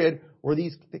period where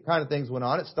these kind of things went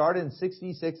on. It started in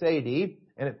 66 AD,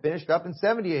 and it finished up in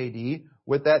 70 AD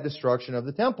with that destruction of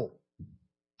the temple.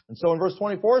 And so in verse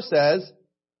 24 says,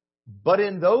 but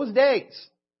in those days,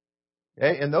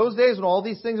 okay, in those days when all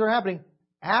these things are happening,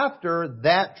 after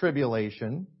that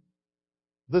tribulation,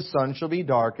 the sun shall be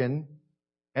darkened,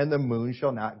 and the moon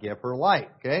shall not give her light.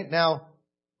 Okay? Now,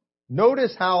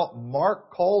 notice how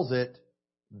Mark calls it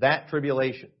that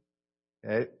tribulation.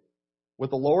 Okay?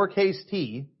 With a lowercase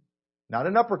t, not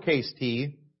an uppercase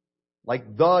T,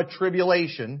 like the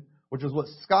tribulation, which is what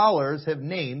scholars have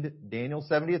named Daniel's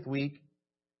 70th week,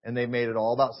 and they made it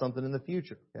all about something in the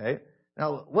future. Okay?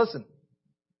 Now, listen,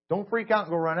 don't freak out and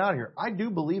go run out of here. I do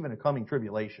believe in a coming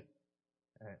tribulation.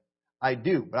 Okay? I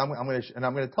do, but I'm going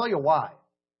to tell you why.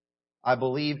 I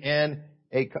believe in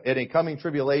a coming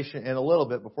tribulation in a little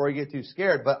bit before you get too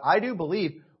scared. But I do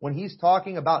believe when he's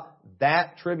talking about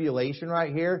that tribulation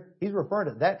right here, he's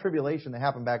referring to that tribulation that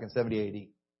happened back in 70 AD.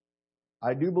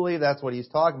 I do believe that's what he's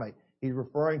talking about. He's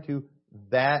referring to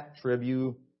that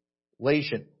tribulation.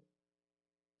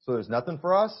 So there's nothing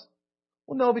for us?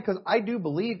 Well, no, because I do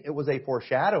believe it was a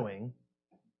foreshadowing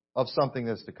of something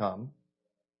that's to come.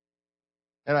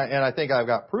 And I think I've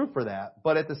got proof for that.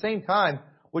 But at the same time,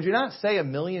 would you not say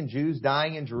 1 million Jews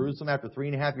dying in Jerusalem after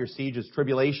 3.5-year siege is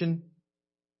tribulation?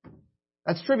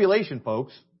 That's tribulation,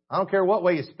 folks. I don't care what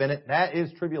way you spin it. That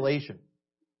is tribulation.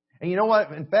 And you know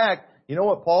what? In fact, you know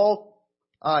what Paul,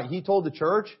 he told the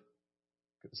church?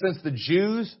 Since the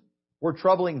Jews were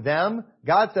troubling them,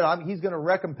 God said He's going to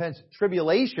recompense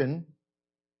tribulation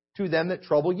to them that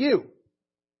trouble you.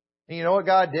 And you know what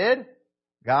God did?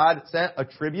 God sent a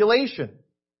tribulation.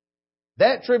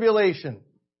 That tribulation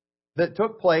that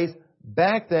took place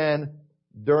back then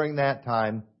during that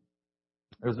time,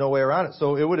 there's no way around it.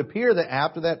 So it would appear that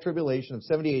after that tribulation of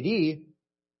 70 AD,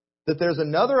 that there's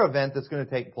another event that's going to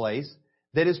take place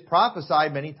that is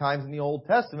prophesied many times in the Old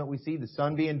Testament. We see the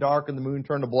sun being dark and the moon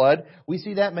turn to blood. We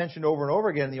see that mentioned over and over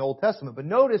again in the Old Testament. But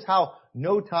notice how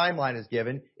no timeline is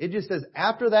given. It just says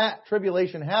after that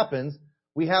tribulation happens,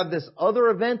 we have this other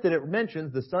event that it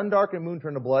mentions, the sun dark and moon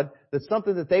turn to blood. That's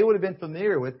something that they would have been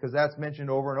familiar with because that's mentioned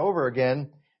over and over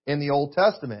again in the Old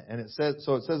Testament. And it says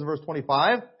in verse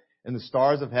 25, and the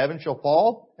stars of heaven shall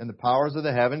fall, and the powers of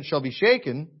the heavens shall be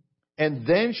shaken, and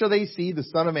then shall they see the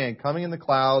Son of Man coming in the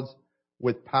clouds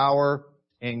with power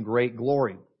and great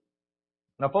glory.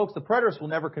 Now, folks, the preterists will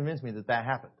never convince me that that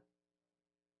happened.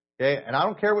 Okay? And I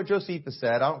don't care what Josephus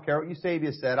said. I don't care what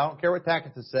Eusebius said. I don't care what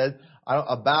Tacitus said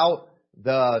about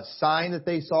the sign that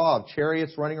they saw of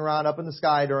chariots running around up in the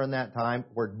sky during that time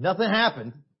where nothing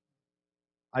happened.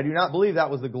 I do not believe that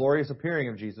was the glorious appearing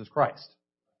of Jesus Christ.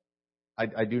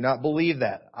 I do not believe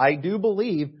that. I do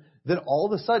believe that all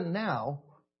of a sudden now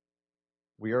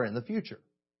we are in the future.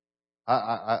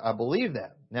 I believe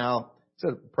that. Now, it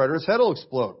said preterist head will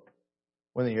explode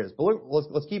when they hear this. But look,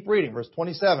 let's keep reading. Verse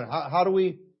 27. How do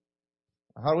we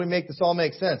make this all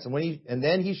make sense? And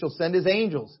then he shall send his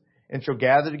angels and shall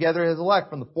gather together his elect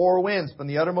from the four winds, from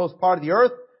the uttermost part of the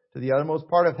earth to the uttermost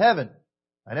part of heaven.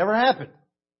 That never happened.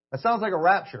 That sounds like a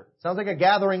rapture. It sounds like a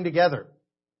gathering together.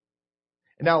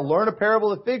 And now learn a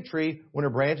parable of the fig tree. When her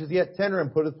branch is yet tender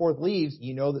and putteth forth leaves,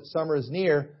 ye know that summer is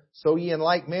near. So ye in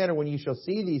like manner, when ye shall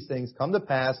see these things come to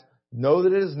pass, know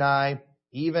that it is nigh,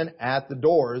 even at the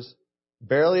doors.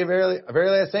 Verily, verily,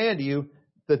 verily I say unto you,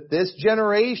 that this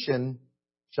generation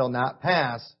shall not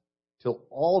pass till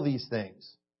all these things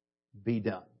be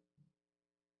done.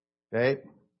 Okay?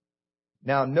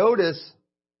 Now notice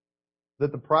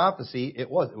that the prophecy,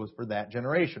 it was for that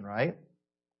generation, right?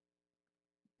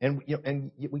 And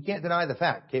we can't deny the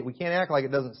fact. Okay? We can't act like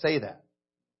it doesn't say that.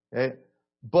 Okay?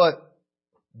 But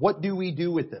what do we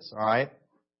do with this? All right?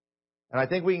 And I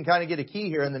think we can kind of get a key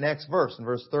here in the next verse. In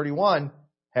verse 31,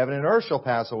 heaven and earth shall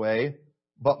pass away,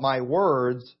 but my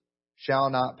words shall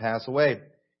not pass away.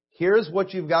 Here's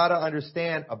what you've got to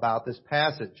understand about this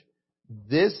passage.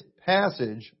 this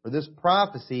passage or this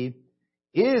prophecy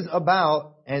is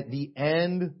about at the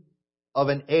end of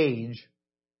an age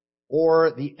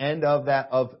or the end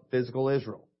of physical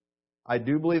Israel. I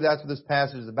do believe that's what this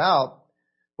passage is about,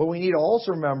 but we need to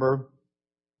also remember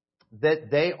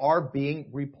that they are being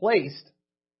replaced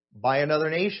by another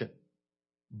nation,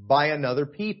 by another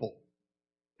people.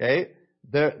 Okay?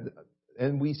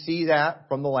 And we see that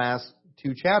from the last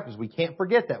two chapters. We can't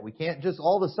forget that. We can't just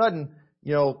all of a sudden,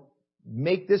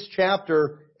 make this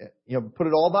chapter, put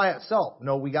it all by itself.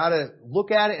 No, we got to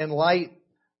look at it in light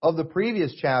of the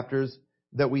previous chapters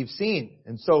that we've seen.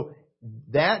 And so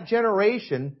that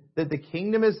generation that the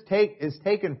kingdom is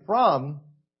taken from,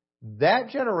 that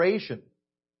generation,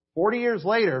 40 years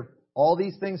later, all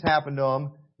these things happened to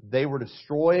them. They were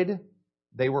destroyed.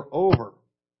 They were over.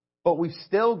 But we've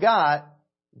still got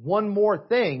one more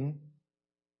thing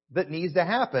that needs to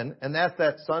happen, and that's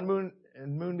that sun, moon,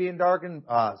 and moon being darkened,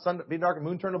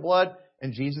 moon turned to blood,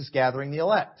 and Jesus gathering the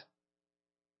elect.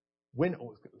 When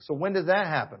does that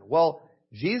happen? Well,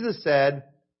 Jesus said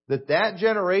that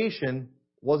generation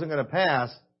wasn't going to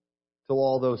pass till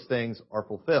all those things are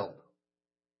fulfilled.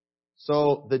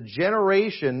 So the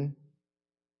generation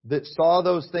that saw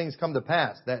those things come to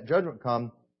pass, that judgment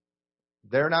come,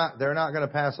 they're not going to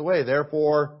pass away.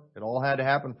 Therefore, it all had to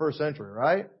happen first century,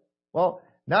 right? Well,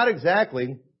 not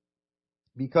exactly,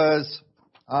 because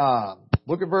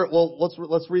let's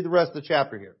read the rest of the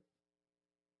chapter here.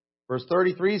 Verse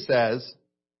 33 says,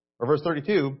 or verse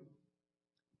 32,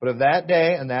 but of that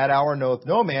day and that hour knoweth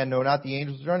no man, no, not the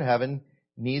angels which are in heaven,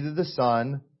 neither the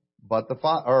Son, but the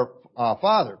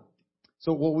Father.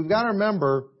 So what we've got to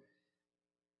remember,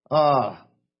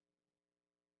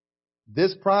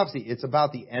 this prophecy, it's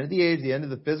about the end of the age, the end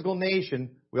of the physical nation.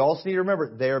 We also need to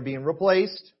remember they are being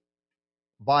replaced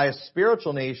by a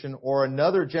spiritual nation or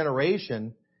another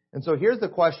generation. And so here's the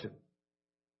question.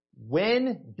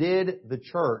 When did the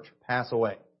church pass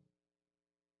away?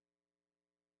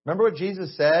 Remember what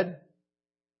Jesus said?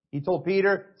 He told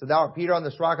Peter, so thou art Peter, on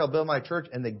this rock I'll build my church,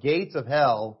 and the gates of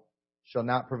hell shall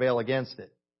not prevail against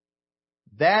it.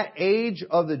 That age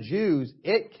of the Jews,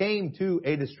 it came to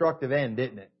a destructive end,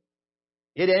 didn't it?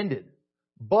 It ended.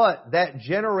 But that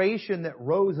generation that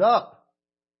rose up,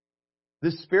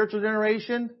 this spiritual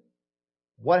generation,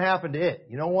 what happened to it?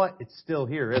 You know what? It's still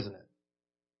here, isn't it?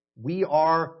 We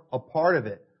are a part of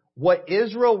it. What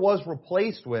Israel was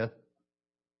replaced with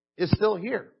is still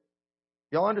here.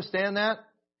 Y'all understand that?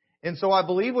 And so I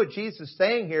believe what Jesus is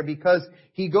saying here, because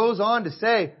he goes on to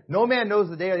say, no man knows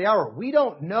the day or the hour. We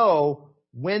don't know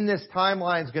when this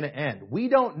timeline is going to end. We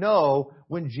don't know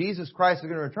when Jesus Christ is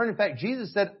going to return. In fact,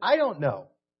 Jesus said, I don't know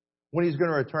when he's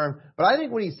going to return. But I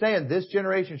think when he's saying this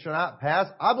generation shall not pass,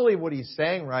 I believe what he's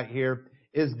saying right here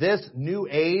is this new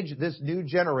age, this new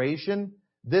generation,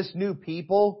 this new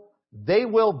people, they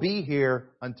will be here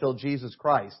until Jesus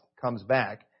Christ comes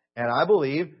back. And I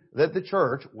believe that the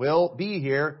church will be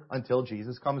here until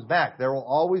Jesus comes back. There will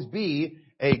always be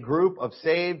a group of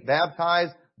saved,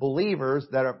 baptized believers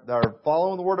that are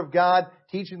following the Word of God,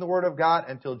 teaching the Word of God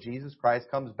until Jesus Christ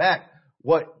comes back.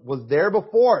 What was there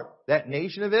before, that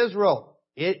nation of Israel,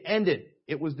 it ended.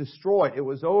 It was destroyed. It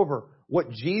was over. What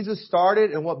Jesus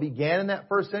started and what began in that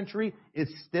first century is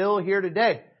still here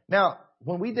today. Now,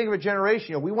 when we think of a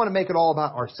generation, we want to make it all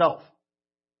about ourselves.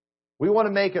 We want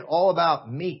to make it all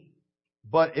about me.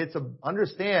 But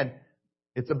understand,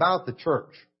 it's about the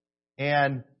church.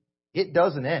 And it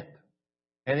doesn't end.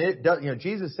 And it does,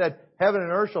 Jesus said, heaven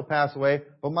and earth shall pass away,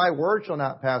 but my word shall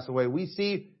not pass away. We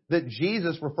see that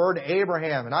Jesus referred to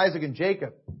Abraham and Isaac and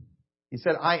Jacob. He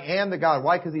said, I am the God.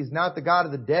 Why? Because he's not the God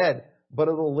of the dead, but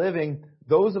of the living.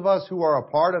 Those of us who are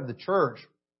a part of the church,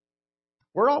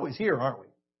 we're always here, aren't we?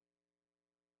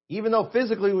 Even though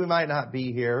physically we might not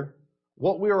be here,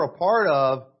 what we are a part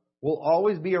of will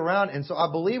always be around. And so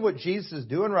I believe what Jesus is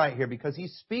doing right here, because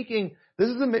he's speaking, this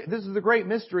is a great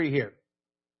mystery here.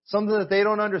 Something that they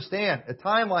don't understand. A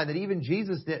timeline that even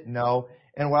Jesus didn't know.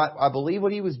 And what I believe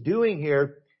what he was doing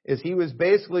here is he was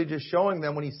basically just showing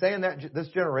them, when he's saying that this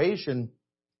generation,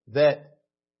 that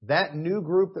new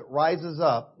group that rises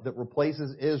up, that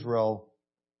replaces Israel,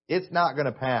 it's not going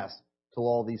to pass till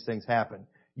all these things happen.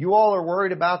 You all are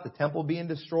worried about the temple being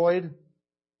destroyed.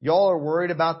 Y'all are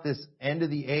worried about this end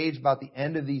of the age, about the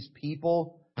end of these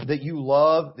people that you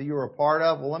love, that you're a part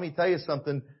of. Well, let me tell you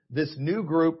something. This new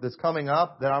group that's coming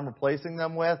up that I'm replacing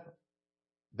them with,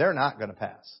 they're not going to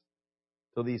pass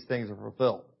till these things are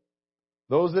fulfilled.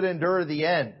 Those that endure to the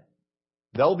end,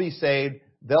 they'll be saved.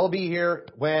 They'll be here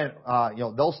when,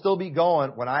 they'll still be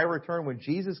going. When I return, when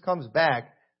Jesus comes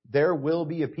back, there will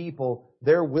be a people,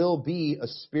 there will be a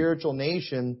spiritual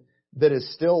nation that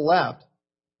is still left.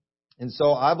 And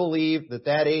so I believe that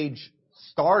that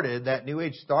New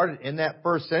Age started in that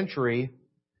first century,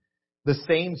 the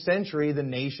same century the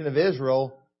nation of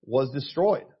Israel was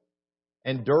destroyed.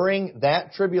 And during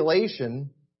that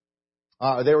tribulation,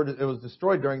 it was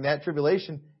destroyed during that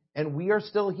tribulation, and we are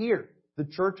still here. The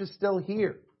church is still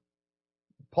here.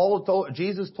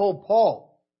 Jesus told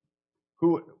Paul,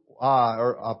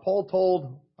 Paul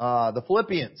told the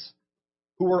Philippians,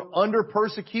 who were under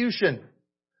persecution,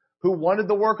 who wanted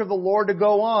the work of the Lord to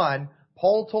go on.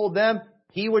 Paul told them,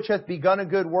 "He which hath begun a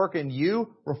good work in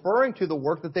you," referring to the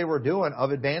work that they were doing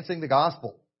of advancing the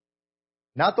gospel.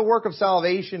 Not the work of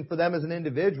salvation for them as an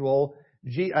individual.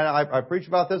 I preached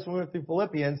about this when we went through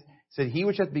Philippians. It said, "He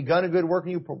which hath begun a good work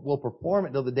in you will perform it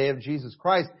until the day of Jesus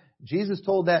Christ." Jesus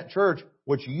told that church,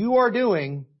 what you are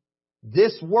doing,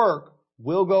 this work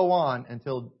will go on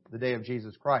until the day of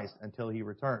Jesus Christ, until He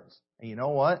returns. And you know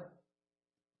what?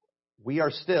 We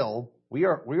are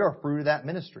fruit of that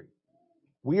ministry.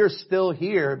 We are still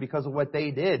here because of what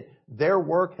they did. Their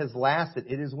work has lasted.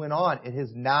 It has went on. It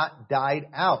has not died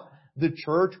out. The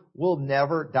church will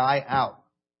never die out.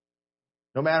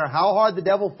 No matter how hard the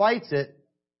devil fights it,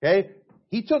 okay?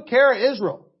 He took care of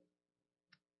Israel.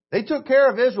 They took care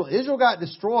of Israel. Israel got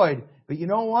destroyed. But you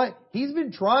know what? He's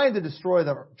been trying to destroy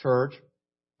the church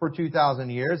for 2,000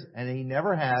 years, and He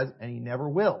never has, and He never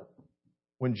will.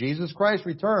 When Jesus Christ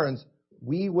returns,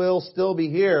 we will still be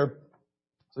here.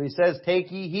 So He says,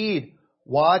 "Take ye heed,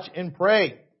 watch and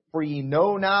pray, for ye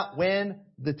know not when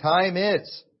the time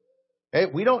is."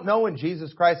 Okay? We don't know when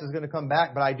Jesus Christ is going to come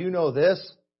back, but I do know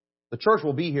this. The church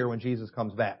will be here when Jesus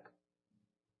comes back.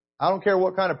 I don't care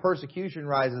what kind of persecution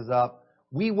rises up.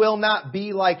 We will not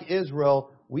be like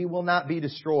Israel. We will not be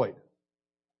destroyed.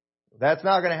 That's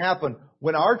not going to happen.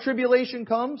 When our tribulation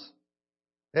comes,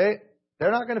 okay,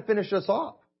 they're not going to finish us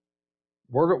off.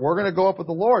 We're going to go up with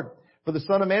the Lord. "For the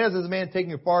Son of Man is as a man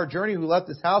taking a far journey, who left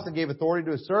his house and gave authority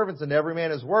to his servants, and to every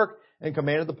man his work, and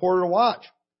commanded the porter to watch.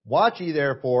 Watch ye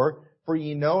therefore, for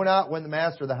ye know not when the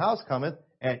master of the house cometh,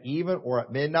 at even, or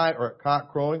at midnight, or at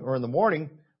cock crowing, or in the morning,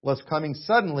 lest coming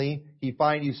suddenly He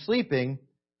find you sleeping.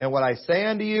 And what I say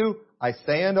unto you, I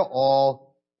say unto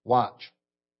all, watch."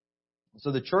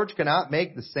 So the church cannot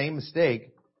make the same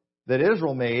mistake that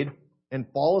Israel made and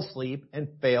fall asleep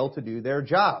and fail to do their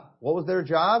job. What was their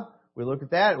job? We look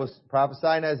at that. It was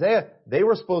prophesied in Isaiah. They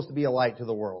were supposed to be a light to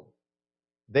the world.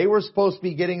 They were supposed to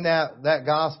be getting that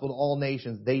gospel to all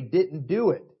nations. They didn't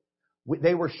do it.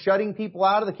 They were shutting people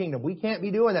out of the kingdom. We can't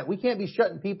be doing that. We can't be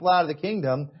shutting people out of the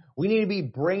kingdom. We need to be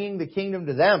bringing the kingdom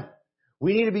to them.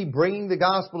 We need to be bringing the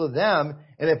gospel to them.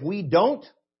 And if we don't,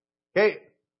 okay,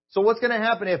 so what's going to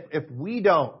happen if we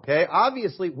don't? Okay,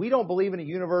 obviously we don't believe in a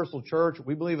universal church.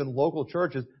 We believe in local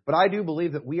churches, but I do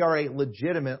believe that we are a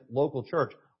legitimate local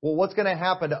church. Well, what's going to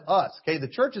happen to us? Okay, the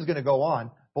church is going to go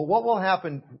on, but what will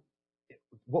happen?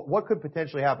 What could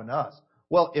potentially happen to us?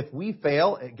 Well, if we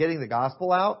fail at getting the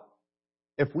gospel out,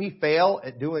 if we fail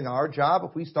at doing our job,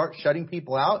 if we start shutting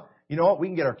people out, you know what? We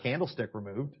can get our candlestick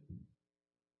removed.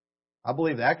 I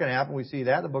believe that can happen. We see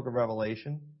that in the book of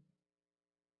Revelation.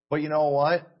 But you know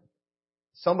what?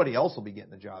 Somebody else will be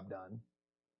getting the job done.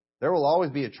 There will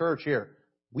always be a church here.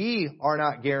 We are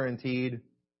not guaranteed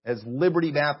as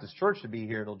Liberty Baptist Church to be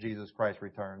here till Jesus Christ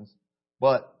returns,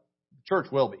 but the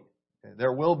church will be.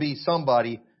 There will be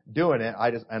somebody doing it.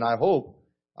 I hope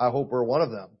we're one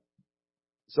of them.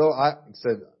 So I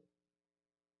said,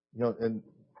 and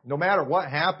no matter what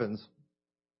happens,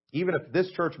 even if this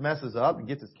church messes up and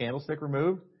gets its candlestick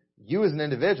removed, you as an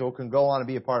individual can go on and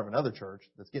be a part of another church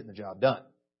that's getting the job done.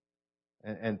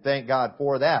 And thank God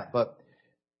for that. But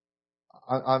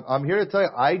I'm here to tell you,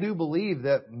 I do believe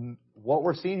that what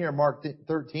we're seeing here in Mark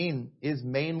 13 is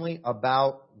mainly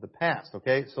about the past.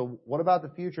 Okay, so what about the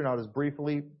future? And I'll just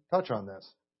briefly touch on this.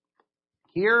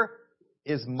 Here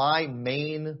is my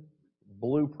main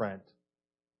blueprint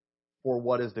for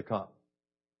what is to come.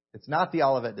 It's not the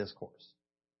Olivet Discourse.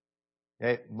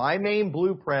 Okay, my main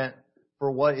blueprint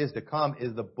for what is to come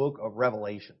is the book of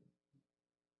Revelation.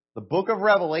 The book of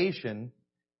Revelation,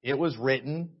 it was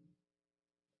written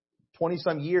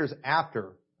 20-some years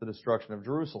after the destruction of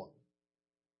Jerusalem.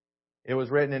 It was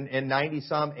written in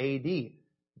 90-some AD.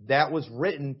 That was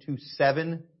written to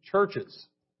 7 churches.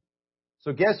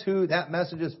 So guess who that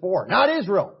message is for? Not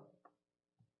Israel.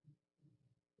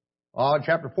 In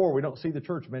chapter 4, we don't see the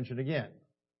church mentioned again.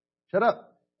 Shut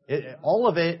up. All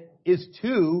of it is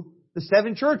to the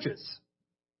 7 churches.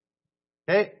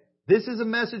 Okay? This is a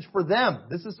message for them.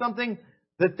 This is something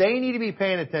that they need to be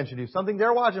paying attention to, something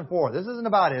they're watching for. This isn't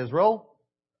about Israel.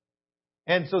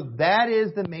 And so that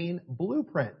is the main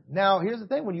blueprint. Now, here's the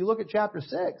thing. When you look at chapter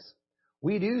 6,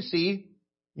 we do see,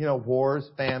 wars,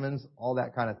 famines, all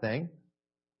that kind of thing.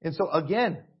 And so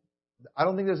again, I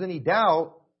don't think there's any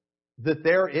doubt that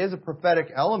there is a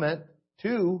prophetic element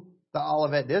to the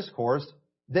Olivet Discourse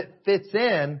that fits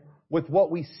in with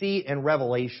what we see in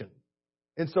Revelation.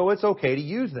 And so it's okay to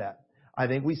use that. I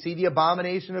think we see the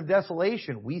abomination of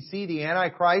desolation. We see the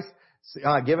Antichrist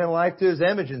giving life to his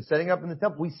image and setting up in the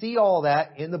temple. We see all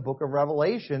that in the book of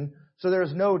Revelation. So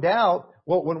there's no doubt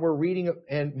when we're reading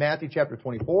in Matthew chapter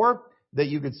 24 that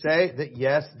you could say that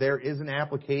yes, there is an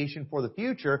application for the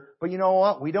future. But you know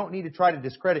what? We don't need to try to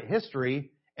discredit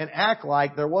history and act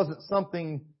like there wasn't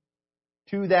something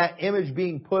to that image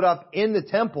being put up in the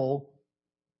temple,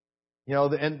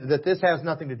 and that this has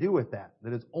nothing to do with that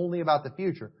it's only about the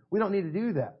future. We don't need to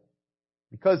do that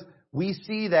because we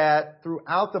see that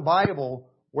throughout the Bible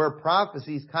where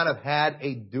prophecies kind of had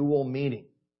a dual meaning.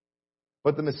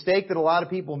 But the mistake that a lot of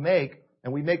people make,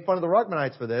 and we make fun of the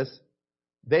Ruckmanites for this,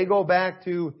 they go back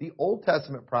to the Old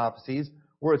Testament prophecies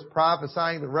where it's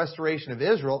prophesying the restoration of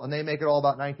Israel and they make it all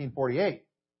about 1948. It's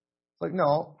like,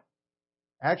 no,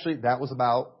 actually that was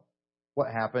about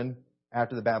what happened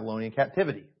after the Babylonian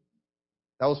captivity.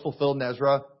 That was fulfilled in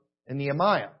Ezra and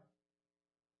Nehemiah.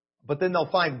 But then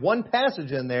they'll find one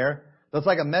passage in there that's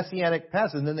like a messianic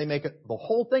passage, and then they make it the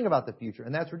whole thing about the future.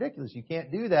 And that's ridiculous. You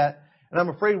can't do that. And I'm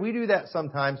afraid we do that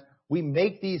sometimes. We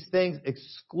make these things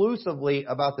exclusively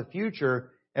about the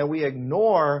future, and we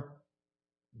ignore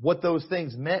what those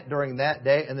things meant during that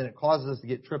day, and then it causes us to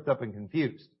get tripped up and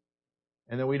confused.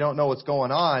 And then we don't know what's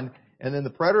going on. And then the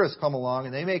preterists come along,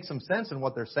 and they make some sense in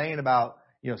what they're saying about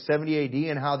 70 AD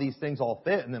and how these things all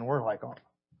fit. And then we're like, oh,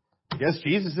 I guess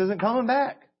Jesus isn't coming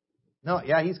back. No,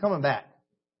 yeah, He's coming back.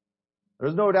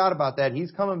 There's no doubt about that. He's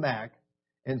coming back.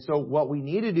 And so what we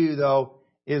need to do, though,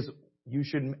 is you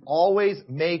should always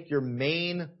make your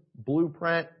main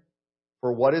blueprint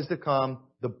for what is to come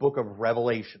the book of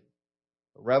Revelation.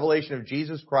 The revelation of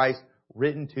Jesus Christ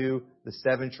written to the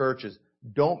 7 churches.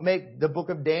 Don't make the book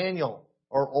of Daniel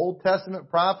or Old Testament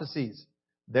prophecies.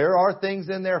 There are things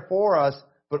in there for us,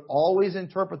 but always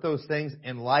interpret those things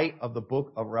in light of the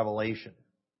book of Revelation.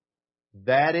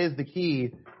 That is the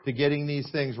key to getting these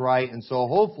things right. And so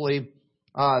hopefully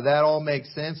that all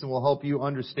makes sense and will help you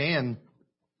understand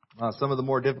some of the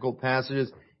more difficult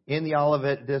passages in the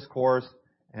Olivet Discourse.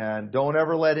 And don't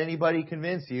ever let anybody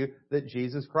convince you that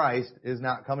Jesus Christ is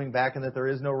not coming back and that there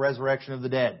is no resurrection of the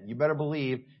dead. You better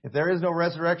believe if there is no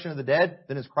resurrection of the dead,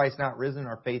 then is Christ not risen and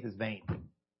our faith is vain.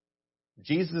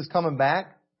 Jesus is coming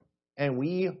back and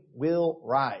we will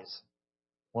rise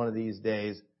one of these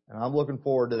days. And I'm looking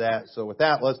forward to that. So with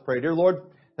that, let's pray. Dear Lord,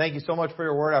 thank you so much for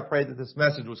your word. I pray that this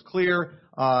message was clear.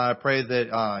 I pray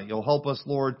that you'll help us,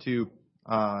 Lord, to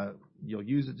you'll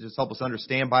use it to just help us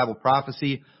understand Bible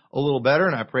prophecy a little better.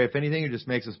 And I pray, if anything, it just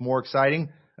makes us more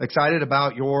excited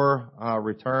about your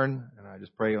return. And I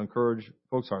just pray you'll encourage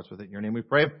folks' hearts with it. In your name we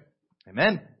pray.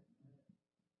 Amen.